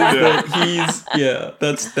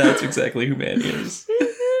 That's exactly who Manny is.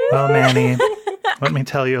 Well, Manny, let me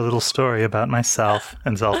tell you a little story about myself.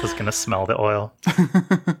 And Zelf is gonna smell the oil.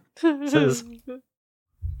 It says,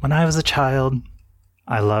 when I was a child,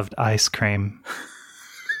 I loved ice cream.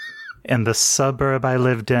 In the suburb I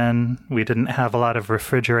lived in, we didn't have a lot of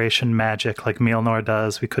refrigeration magic like Mielnor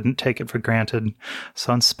does. We couldn't take it for granted.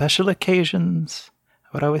 So on special occasions, I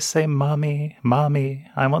would always say, Mommy,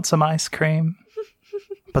 I want some ice cream.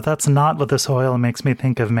 But that's not what this oil makes me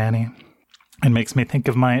think of, Manny. It makes me think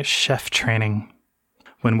of my chef training.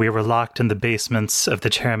 When we were locked in the basements of the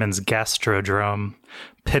chairman's gastrodrome,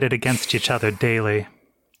 pitted against each other daily.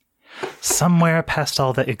 somewhere past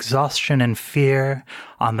all the exhaustion and fear,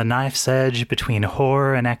 on the knife's edge between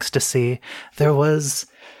horror and ecstasy, there was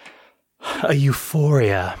a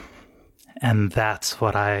euphoria. And that's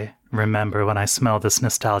what I remember when I smell this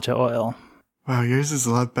nostalgia oil. Wow, yours is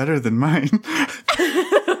a lot better than mine.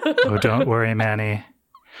 Oh, don't worry, Manny.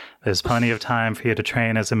 There's plenty of time for you to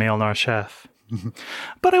train as a Mjolnir chef.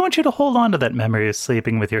 But I want you to hold on to that memory of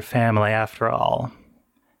sleeping with your family after all.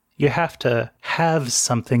 You have to have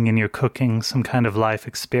something in your cooking, some kind of life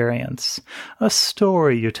experience, a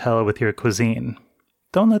story you tell with your cuisine.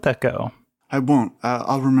 Don't let that go. I won't.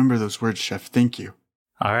 I'll remember those words, Chef. Thank you.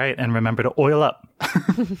 All right, and remember to oil up.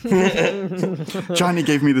 Johnny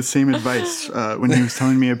gave me the same advice when he was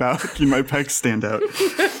telling me about making my pecs stand out.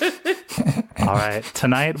 All right,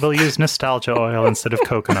 tonight we'll use nostalgia oil instead of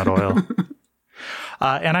coconut oil.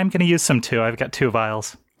 And I'm going to use some too. I've got 2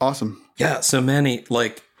 vials. Awesome. Yeah, so Manny,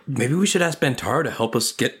 like, maybe we should ask Bentar to help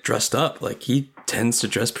us get dressed up. Like, he tends to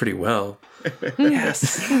dress pretty well.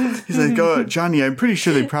 Yes. He's like, oh, Johnny, I'm pretty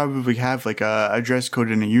sure they probably have like a dress code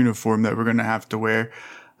and a uniform that we're going to have to wear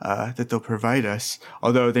that they'll provide us.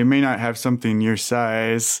 Although they may not have something your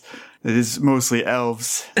size. It is mostly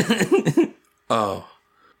elves. Oh.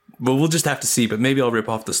 Well, we'll just have to see, but maybe I'll rip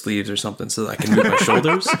off the sleeves or something so that I can move my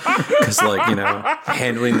shoulders. Because, like, you know,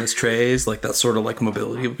 handling this trays, like, that sort of, like,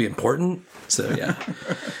 mobility will be important. So, yeah.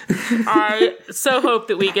 I so hope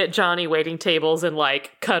that we get Johnny waiting tables and,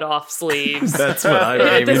 like, cut off sleeves. That's what I'm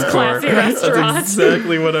at aiming this for. classy restaurant. That's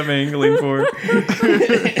exactly what I'm angling for.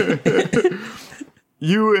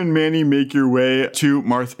 You and Manny make your way to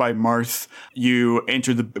Marth by Marth. You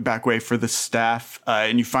enter the back way for the staff,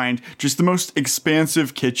 and you find just the most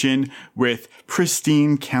expansive kitchen with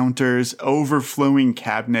pristine counters, overflowing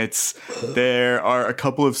cabinets. There are a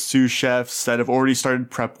couple of sous chefs that have already started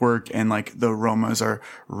prep work, and like the aromas are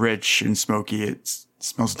rich and smoky. It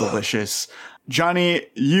smells delicious. Johnny,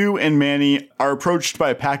 you and Manny are approached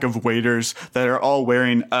by a pack of waiters that are all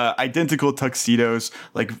wearing identical tuxedos,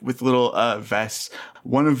 like with little vests.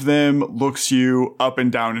 One of them looks you up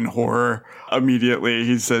and down in horror immediately.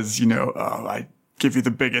 He says, you know, I give you the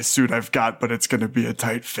biggest suit I've got, but it's going to be a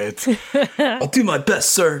tight fit. I'll do my best,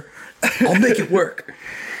 sir. I'll make it work.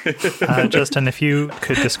 Justin, if you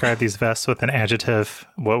could describe these vests with an adjective,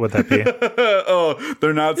 what would that be? Oh,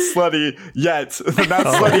 they're not slutty yet. They're not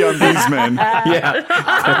slutty on these men. Yeah, they're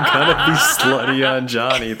gonna be slutty on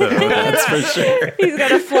Johnny, though. That's for sure. He's got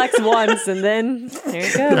to flex once, and then there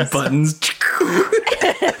it goes. The buttons.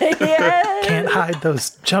 Yes. Can't hide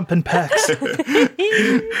those jumping pecs.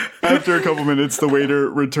 After a couple minutes, the waiter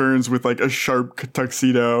returns with like a sharp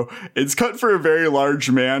tuxedo. It's cut for a very large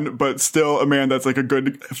man, but still a man that's like a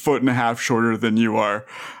good 1.5 feet shorter than you are.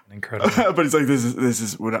 Incredible. But he's like, this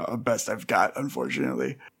is what best I've got,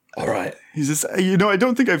 unfortunately. All right. He's just, you know, I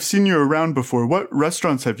don't think I've seen you around before. What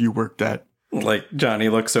restaurants have you worked at? Like, Johnny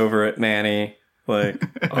looks over at Manny, like,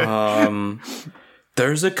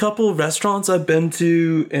 there's a couple restaurants I've been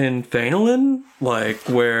to in Phenolin, like,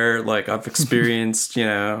 where, like, I've experienced, you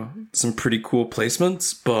know, some pretty cool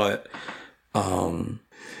placements, but,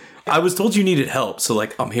 I was told you needed help, so,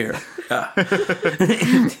 like, I'm here. Yeah.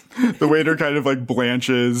 The waiter kind of, like,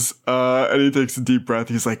 blanches, and he takes a deep breath.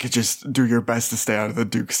 He's like, just do your best to stay out of the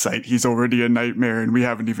Duke's sight. He's already a nightmare, and we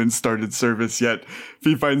haven't even started service yet. If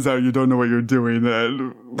he finds out you don't know what you're doing,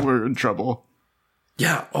 then we're in trouble.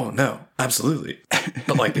 Yeah, oh, no, absolutely.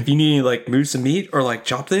 But, like, if you need, like, move some meat or, like,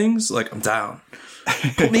 chop things, like, I'm down.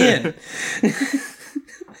 Put me in.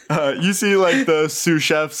 You see, like, the sous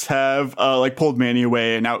chefs have, like, pulled Manny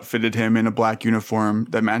away and outfitted him in a black uniform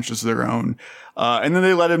that matches their own. And then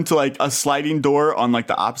they led him to, like, a sliding door on, like,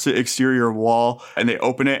 the opposite exterior wall, and they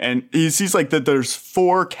open it, and he sees, like, that there's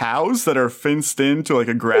 4 cows that are fenced into, like,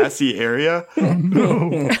 a grassy area. Oh,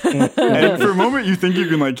 no. And for a moment, you think you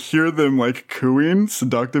can, like, hear them, like, cooing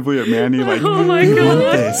seductively at Manny, like, Oh my we God. want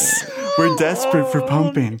this. We're desperate for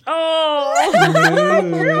pumping. Oh,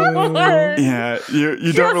 Yeah,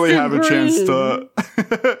 you don't really have a chance to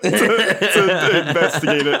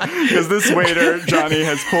investigate it, because this waiter, Johnny,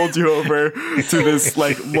 has pulled you over to this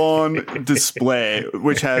like long display,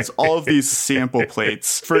 which has all of these sample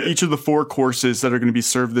plates for each of the 4 courses that are going to be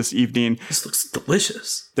served this evening. This looks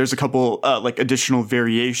delicious. There's a couple like additional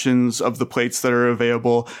variations of the plates that are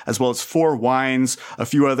available, as well as 4 wines, a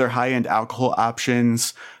few other high-end alcohol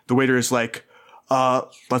options. The waiter is like,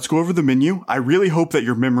 let's go over the menu. I really hope that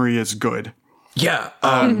your memory is good. Yeah,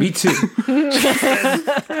 me too.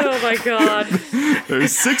 oh my God.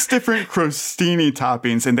 There's 6 different crostini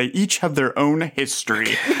toppings, and they each have their own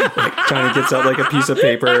history. Like, Johnny gets out like a piece of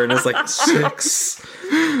paper and it's like 6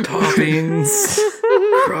 toppings,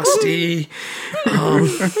 crusty,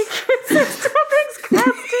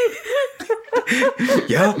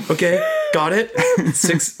 Yeah, okay, got it.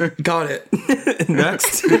 6, got it.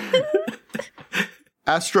 Next.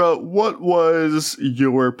 Astra, what was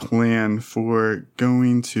your plan for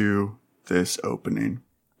going to this opening?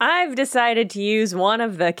 I've decided to use one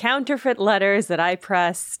of the counterfeit letters that I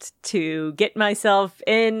pressed to get myself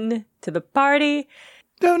in to the party.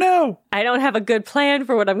 Oh, no. I don't have a good plan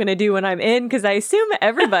for what I'm going to do when I'm in, because I assume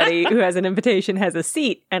everybody who has an invitation has a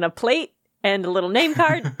seat and a plate and a little name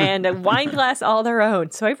card and a wine glass all their own.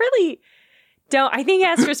 So I really don't. I think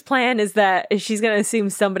Astra's plan is that she's going to assume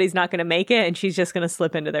somebody's not going to make it and she's just going to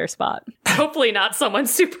slip into their spot. Hopefully not someone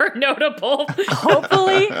super notable.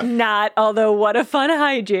 Hopefully not, although what a fun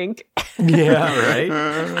hijink. Yeah, right?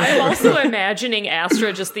 I'm also imagining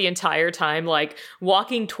Astra just the entire time, like,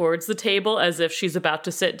 walking towards the table as if she's about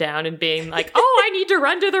to sit down and being like, oh, I need to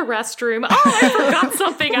run to the restroom. Oh, I forgot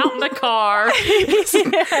something out in the car. Yes.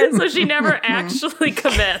 So she never actually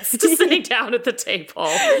commits to sitting down at the table.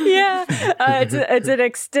 Yeah. It's an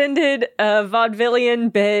extended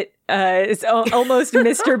vaudevillian bit. It's almost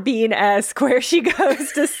Mr. Bean-esque, where she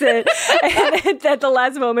goes to sit, and at the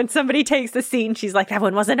last moment, somebody takes the seat, and she's like, that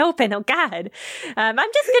one wasn't open, oh God. I'm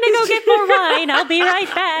just gonna go get more wine, I'll be right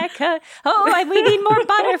back. We need more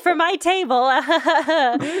butter for my table.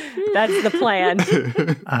 That's the plan.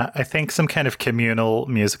 I think some kind of communal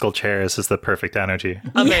musical chairs is the perfect energy.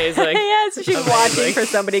 Amazing. Yes, she's watching for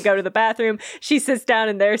somebody to go to the bathroom. She sits down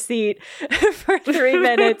in their seat for 3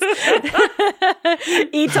 minutes,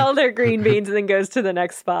 eats all their green beans, and then goes to the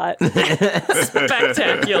next spot.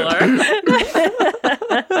 Spectacular.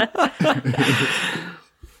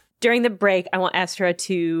 During the break, I want Astra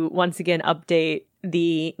to once again update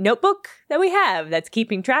the notebook that we have that's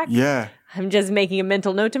keeping track. Yeah. I'm just making a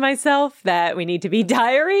mental note to myself that we need to be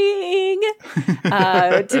diarying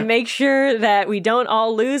to make sure that we don't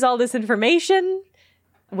all lose all this information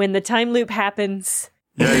when the time loop happens.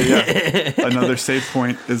 Yeah. Another save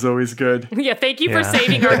point is always good. Yeah, thank you for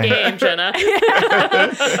saving our game, Jenna.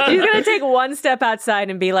 She's going to take one step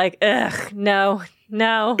outside and be like, ugh, no,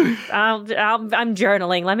 I'm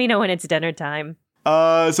journaling. Let me know when it's dinner time.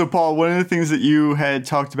 So Paul, one of the things that you had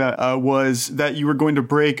talked about was that you were going to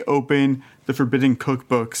break open the forbidden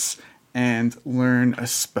cookbooks and learn a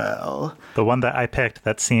spell. The one that I picked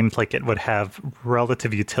that seemed like it would have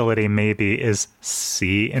relative utility maybe is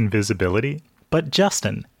see invisibility. But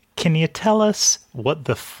Justin, can you tell us what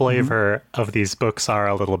the flavor of these books are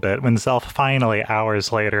a little bit when Zelf finally,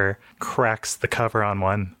 hours later, cracks the cover on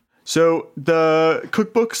one? So the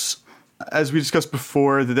cookbooks, as we discussed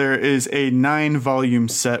before, there is a 9-volume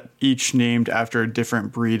set, each named after a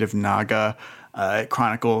different breed of Naga. It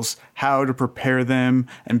chronicles how to prepare them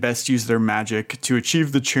and best use their magic to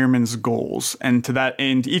achieve the chairman's goals. And to that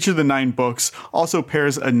end, each of the 9 books also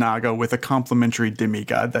pairs a Naga with a complementary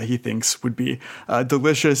demigod that he thinks would be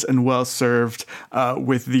delicious and well served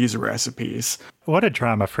with these recipes. What a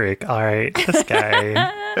drama freak. All right, this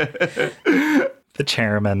guy... The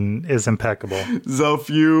chairman is impeccable. Zelf,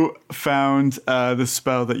 you found the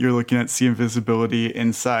spell that you're looking at, see invisibility,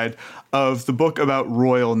 inside of the book about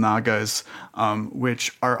royal Nagas,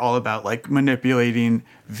 which are all about like manipulating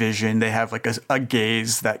vision. They have like a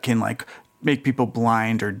gaze that can like make people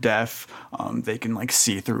blind or deaf. They can like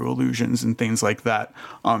see through illusions and things like that.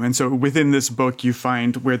 And so within this book, you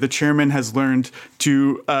find where the chairman has learned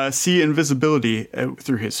to see invisibility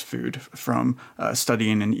through his food from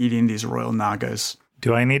studying and eating these royal Nagas.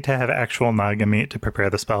 Do I need to have actual Naga meat to prepare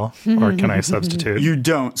the spell, or can I substitute? You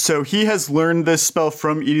don't. So he has learned this spell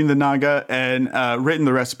from eating the Naga and written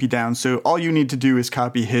the recipe down. So all you need to do is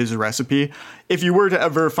copy his recipe. If you were to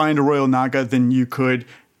ever find a royal Naga, then you could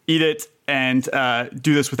eat it and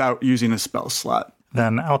do this without using a spell slot.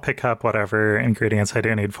 Then I'll pick up whatever ingredients I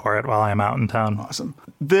do need for it while I'm out in town. Awesome.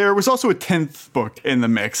 There was also a 10th book in the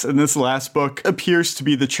mix, and this last book appears to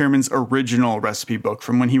be the chairman's original recipe book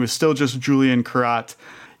from when he was still just Julian Karat.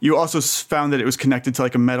 You also found that it was connected to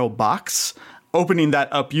like a metal box. Opening that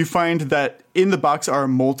up, you find that in the box are a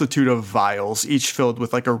multitude of vials, each filled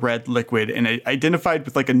with like a red liquid and identified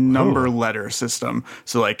with like a number letter system.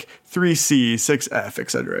 So like 3C, 6F,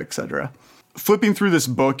 etc., etc. Flipping through this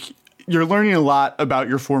book, you're learning a lot about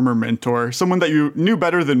your former mentor, someone that you knew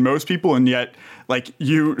better than most people, and yet, like,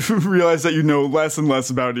 you realize that you know less and less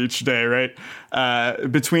about each day, right?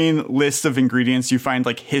 Between lists of ingredients, you find,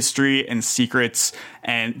 like, history and secrets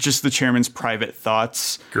and just the chairman's private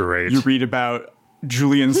thoughts. Great. You read about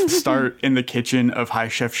Julian's start in the kitchen of High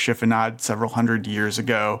Chef Chiffonade several hundred years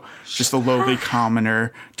ago. Just a lowly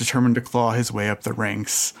commoner determined to claw his way up the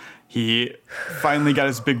ranks. He finally got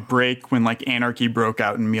his big break when like anarchy broke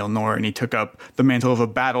out in Mjolnir, and he took up the mantle of a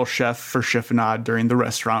battle chef for Schifenad during the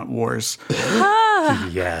Restaurant Wars.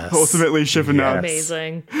 Yes. Ultimately,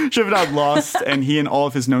 Schifenad lost, and he and all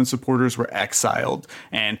of his known supporters were exiled,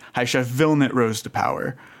 and High Chef Vilnet rose to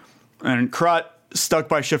power. And Karat stuck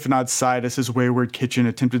by Schifenad's side as his wayward kitchen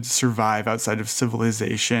attempted to survive outside of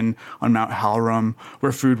civilization on Mount Halram,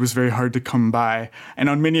 where food was very hard to come by. And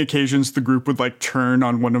on many occasions, the group would like turn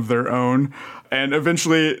on one of their own. And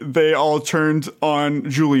eventually they all turned on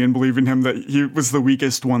Julian, believing him that he was the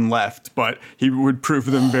weakest one left, but he would prove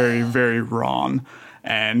them very, very wrong.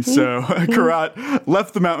 And so Karat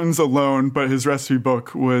left the mountains alone, but his recipe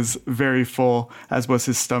book was very full, as was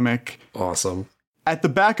his stomach. Awesome. At the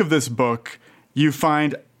back of this book, you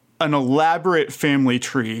find an elaborate family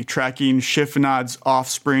tree tracking Schifenad's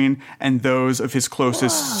offspring and those of his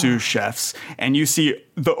closest sous chefs. And you see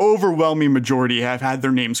the overwhelming majority have had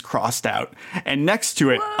their names crossed out. And next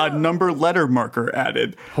to it, a number letter marker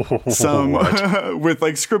added. Some with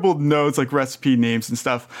like scribbled notes, like recipe names and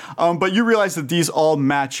stuff. But you realize that these all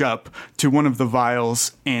match up to one of the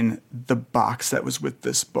vials in the box that was with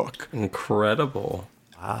this book. Incredible.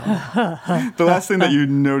 The last thing that you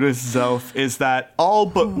notice, Zelf, is that all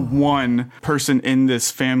but one person in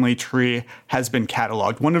this family tree has been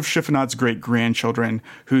cataloged. One of Schifenad's great-grandchildren,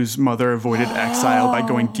 whose mother avoided exile by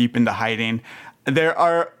going deep into hiding. There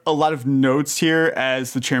are a lot of notes here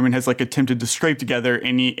as the chairman has like attempted to scrape together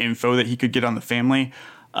any info that he could get on the family.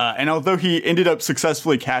 And although he ended up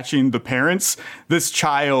successfully catching the parents, this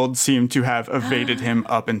child seemed to have evaded him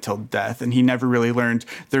up until death, and he never really learned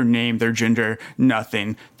their name, their gender,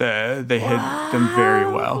 nothing. They hid them very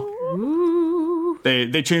well.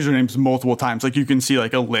 They changed their names multiple times. Like you can see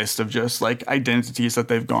like a list of just like identities that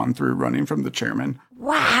they've gone through running from the chairman.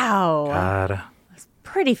 Wow. God. That's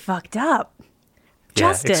pretty fucked up.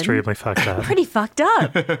 Yeah, Justin, extremely fucked up. Pretty fucked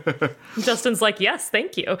up. Justin's like, yes,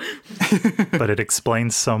 thank you. But it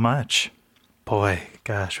explains so much. Boy,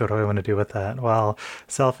 gosh, what do I want to do with that? Well,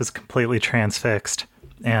 Zelf is completely transfixed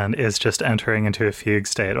and is just entering into a fugue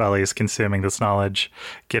state while he's consuming this knowledge,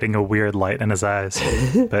 getting a weird light in his eyes.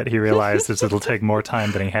 But he realizes it'll take more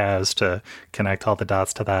time than he has to connect all the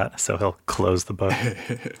dots to that, so he'll close the book,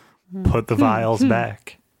 put the vials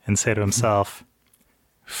back, and say to himself,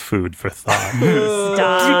 food for thought.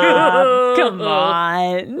 Stop. Come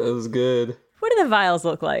on. That was good. What do the vials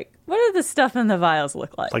look like? What do the stuff in the vials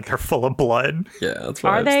look like? Like they're full of blood. Yeah, that's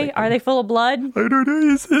what Are they? Are they full of blood? I don't know.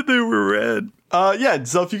 You said they were red. Yeah,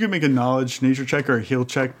 Zelf, you can make a knowledge nature check or a heal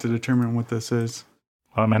check to determine what this is.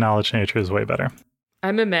 Well, my knowledge nature is way better.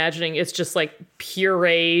 I'm imagining it's just like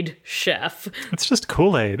pureed chef. It's just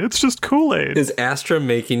Kool-Aid. It's just Kool-Aid. Is Astra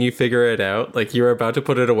making you figure it out? Like you're about to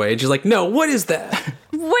put it away and she's like, no, what is that?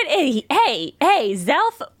 What? Hey,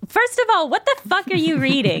 Zelf, first of all, what the fuck are you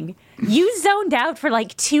reading? You zoned out for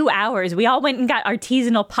like 2 hours. We all went and got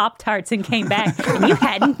artisanal Pop-Tarts and came back, and you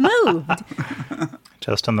hadn't moved.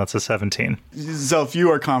 Justin, that's a 17. Zelf, you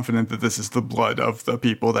are confident that this is the blood of the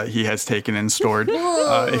people that he has taken and stored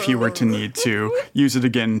if he were to need to use it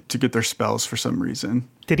again to get their spells for some reason.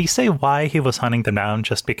 Did he say why he was hunting them down?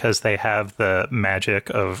 Just because they have the magic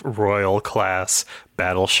of royal class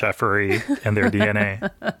battle chefery in their DNA?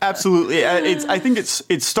 Absolutely. I think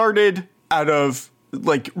it started out of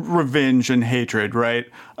like revenge and hatred, right?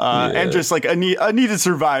 And just like a need to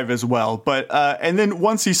survive as well. But and then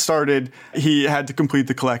once he started, he had to complete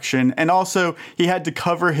the collection, and also he had to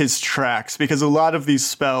cover his tracks because a lot of these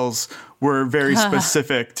spells were very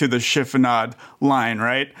specific to the Schifenad line,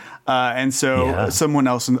 right? And so someone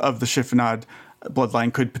else of the Schifenad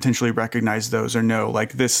bloodline could potentially recognize those or know,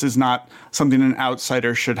 like, this is not something an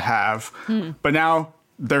outsider should have. But now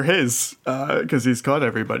they're his, because he's caught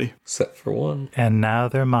everybody. Except for one. And now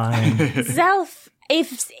they're mine. Zelf,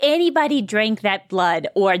 if anybody drank that blood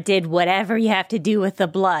or did whatever you have to do with the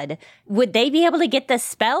blood, would they be able to get the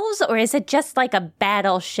spells, or is it just like a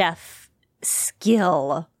battle chef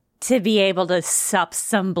skill to be able to sup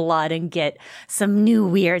some blood and get some new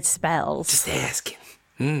weird spells? Just asking.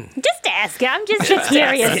 Just asking. I'm just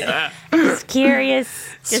curious. I'm just curious.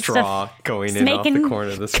 Just straw going in off the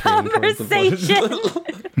corner of the screen. Conversation.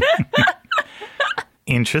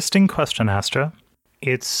 Interesting question, Astra.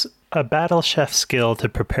 It's a battle chef skill to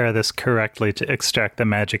prepare this correctly to extract the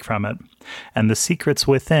magic from it, and the secrets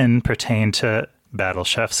within pertain to battle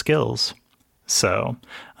chef skills. So,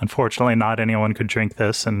 unfortunately, not anyone could drink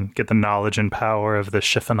this and get the knowledge and power of the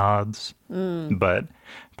Schifenads. But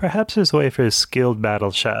perhaps there's a way for a skilled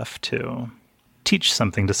battle chef to teach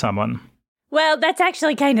something to someone. Well, that's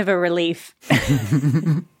actually kind of a relief.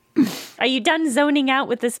 Are you done zoning out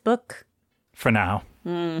with this book? For now.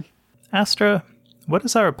 Astra, what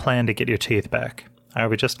is our plan to get your teeth back? Are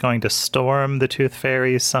we just going to storm the Tooth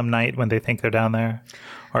Fairies some night when they think they're down there?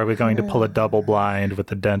 Or are we going to pull a double blind with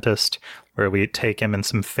the dentist where we take him in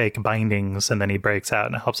some fake bindings and then he breaks out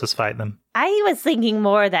and helps us fight them? I was thinking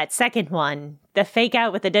more that second one, the fake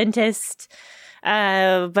out with the dentist.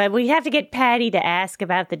 But we have to get Patty to ask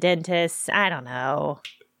about the dentist. I don't know.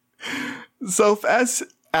 Self, as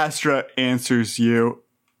Astra answers you,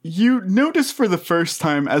 you notice for the first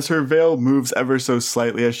time as her veil moves ever so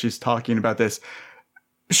slightly as she's talking about this,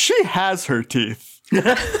 she has her teeth. She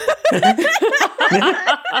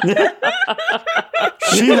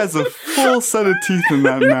has a full set of teeth in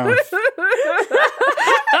that mouth.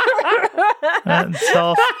 And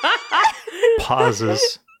Self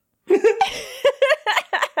pauses.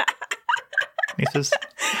 He says,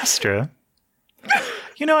 Astra,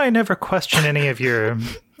 you know I never question any of your,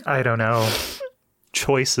 I don't know,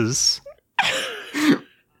 choices.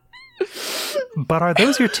 But are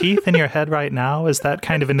those your teeth in your head right now? Is that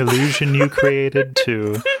kind of an illusion you created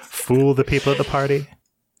to fool the people at the party?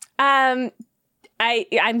 I'm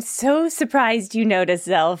so surprised you noticed,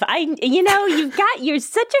 Zelf. You're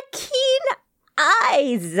such a keen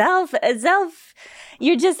eye, Zelf. Zelf,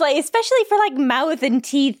 you're just like, especially for like mouth and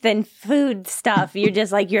teeth and food stuff. You're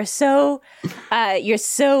just like, you're so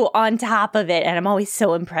on top of it. And I'm always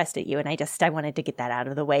so impressed at you. And I wanted to get that out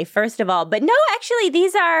of the way first of all. But no, actually,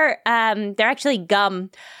 these are, they're actually gum.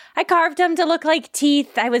 I carved them to look like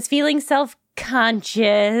teeth. I was feeling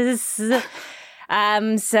self-conscious.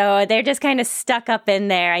 So they're just kind of stuck up in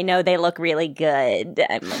there. I know they look really good.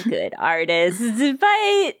 I'm a good artist,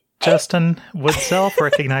 but... Justin, would Self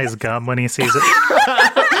recognize gum when he sees it?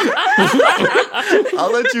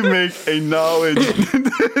 I'll let you make a knowledge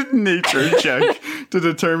nature check to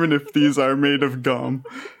determine if these are made of gum.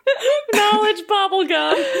 Knowledge bubble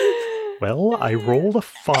gum. Well, I rolled a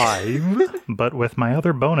 5, but with my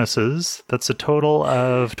other bonuses, that's a total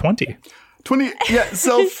of 20. 20, yeah,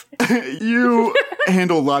 Self, you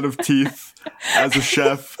handle a lot of teeth as a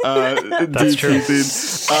chef. That's true.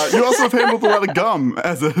 You also have handled a lot of gum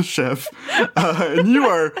as a chef. And you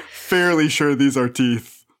are fairly sure these are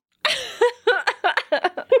teeth.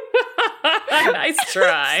 Nice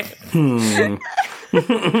try. Who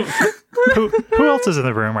else is in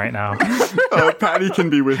the room right now? Patty can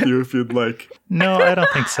be with you if you'd like. No, I don't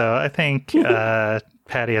think so. I think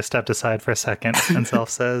Patty has stepped aside for a second and Self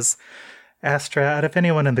says, Astra, out of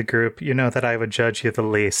anyone in the group, you know that I would judge you the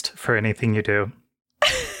least for anything you do.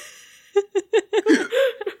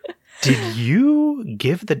 Did you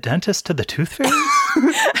give the dentist to the Tooth Fairies?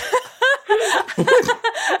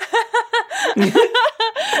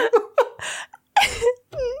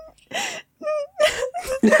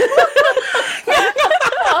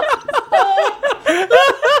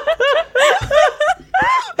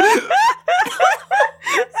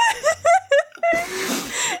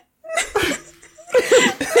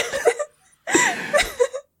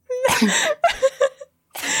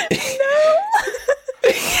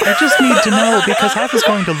 I just need to know because I was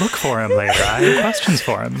going to look for him later. I have questions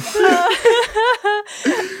for him.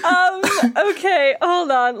 Okay,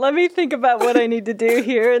 hold on. Let me think about what I need to do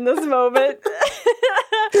here in this moment.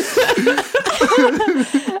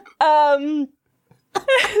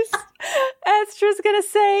 Astra's gonna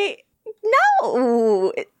say,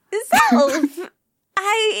 no, Zelf.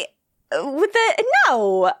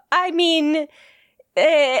 No. I mean,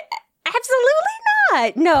 absolutely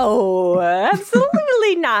not. No,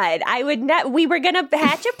 absolutely not. I would not. We were going to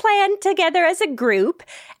hatch a plan together as a group.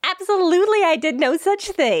 Absolutely, I did no such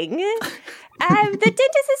thing. The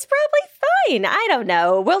dentist is probably fine. I don't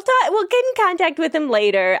know. We'll get in contact with him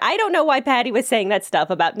later. I don't know why Patty was saying that stuff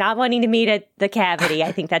about not wanting to meet at the cavity.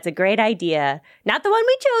 I think that's a great idea. Not the one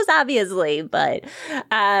we chose, obviously, but so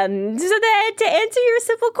that to answer your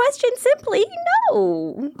simple question, simply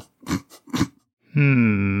no.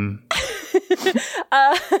 Done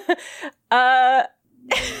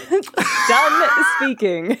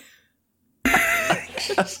speaking.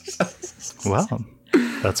 Well,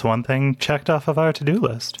 that's one thing checked off of our to-do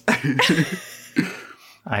list.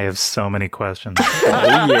 I have so many questions.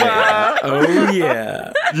 Oh, yeah. Oh,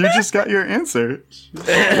 yeah. You just got your answer.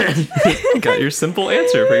 Got your simple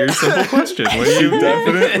answer for your simple question. What do You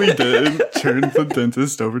definitely did turn the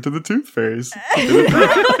dentist over to the Tooth Fairies.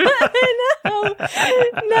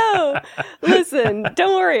 No. Listen,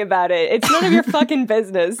 don't worry about it. It's none of your fucking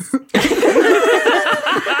business.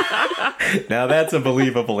 Now that's a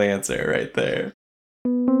believable answer right there.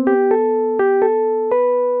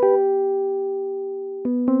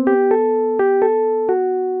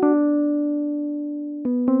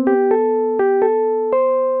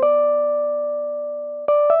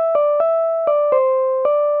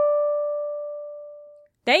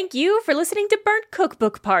 Thank you for listening to Burnt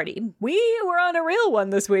Cookbook Party. We were on a real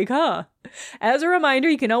one this week, huh? As a reminder,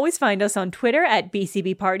 you can always find us on Twitter at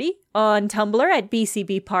BCB Party, on Tumblr at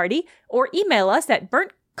BCB Party, or email us at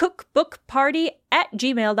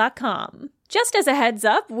burntcookbookparty@gmail.com. Just as a heads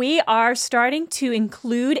up, we are starting to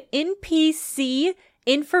include NPC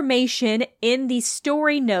information in the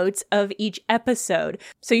story notes of each episode.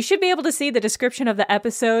 So you should be able to see the description of the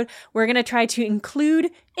episode. We're going to try to include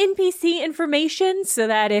NPC information so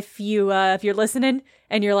that if you're listening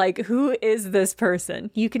and you're like, who is this person?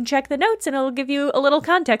 You can check the notes and it'll give you a little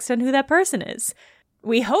context on who that person is.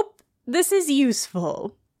 We hope this is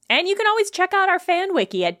useful. And you can always check out our fan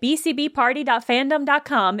wiki at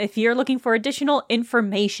bcbparty.fandom.com if you're looking for additional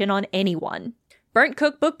information on anyone. Burnt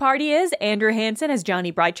Cookbook Party is Andrew Hansen as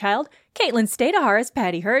Johnny Brightchild, Caitlin Stadahar as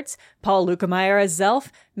Patty Hertz, Paul Lukemeyer as Zelf,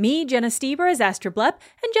 me, Jenna Stieber as Astra Blepp,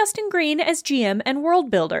 and Justin Green as GM and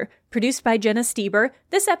World Builder. Produced by Jenna Stieber,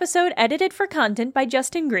 this episode edited for content by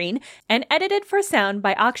Justin Green, and edited for sound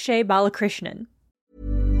by Akshay Balakrishnan.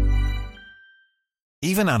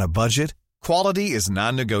 Even on a budget, quality is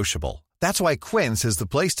non-negotiable. That's why Quince is the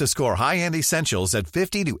place to score high-end essentials at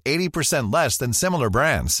 50 to 80% less than similar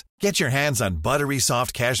brands. Get your hands on buttery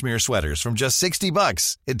soft cashmere sweaters from just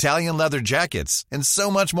 $60, Italian leather jackets, and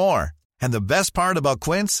so much more. And the best part about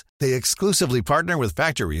Quince, they exclusively partner with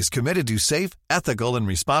factories committed to safe, ethical, and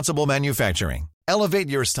responsible manufacturing. Elevate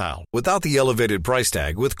your style without the elevated price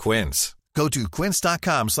tag with Quince. Go to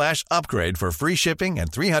quince.com/upgrade for free shipping and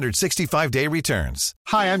 365-day returns.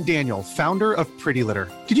 Hi, I'm Daniel, founder of Pretty Litter.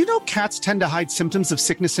 Did you know cats tend to hide symptoms of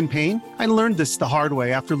sickness and pain? I learned this the hard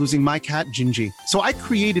way after losing my cat, Gingy. So I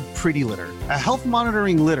created Pretty Litter, a health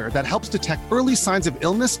monitoring litter that helps detect early signs of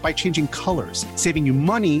illness by changing colors, saving you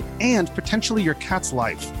money and potentially your cat's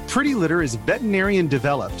life. Pretty Litter is veterinarian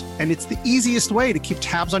developed, and it's the easiest way to keep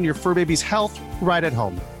tabs on your fur baby's health right at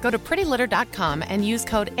home. Go to prettylitter.com and use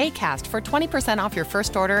code ACAST for 20% off your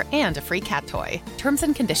first order and a free cat toy. Terms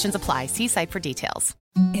and conditions apply. See site for details.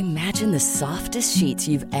 Imagine the softest sheets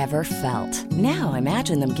you've ever felt. Now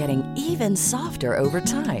imagine them getting even softer over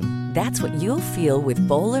time. That's what you'll feel with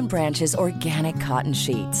Boll & Branch's organic cotton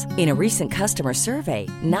sheets. In a recent customer survey,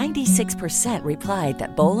 96% replied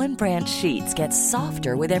that Boll & Branch sheets get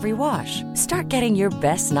softer with every wash. Start getting your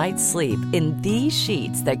best night's sleep in these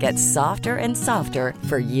sheets that get softer and softer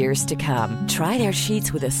for years to come. Try their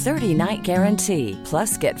sheets with a 30-night guarantee.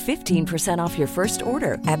 Plus, get 15% off your first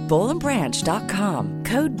order at bollandbranch.com.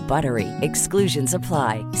 Code BUTTERY. Exclusions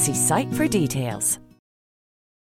apply. See site for details.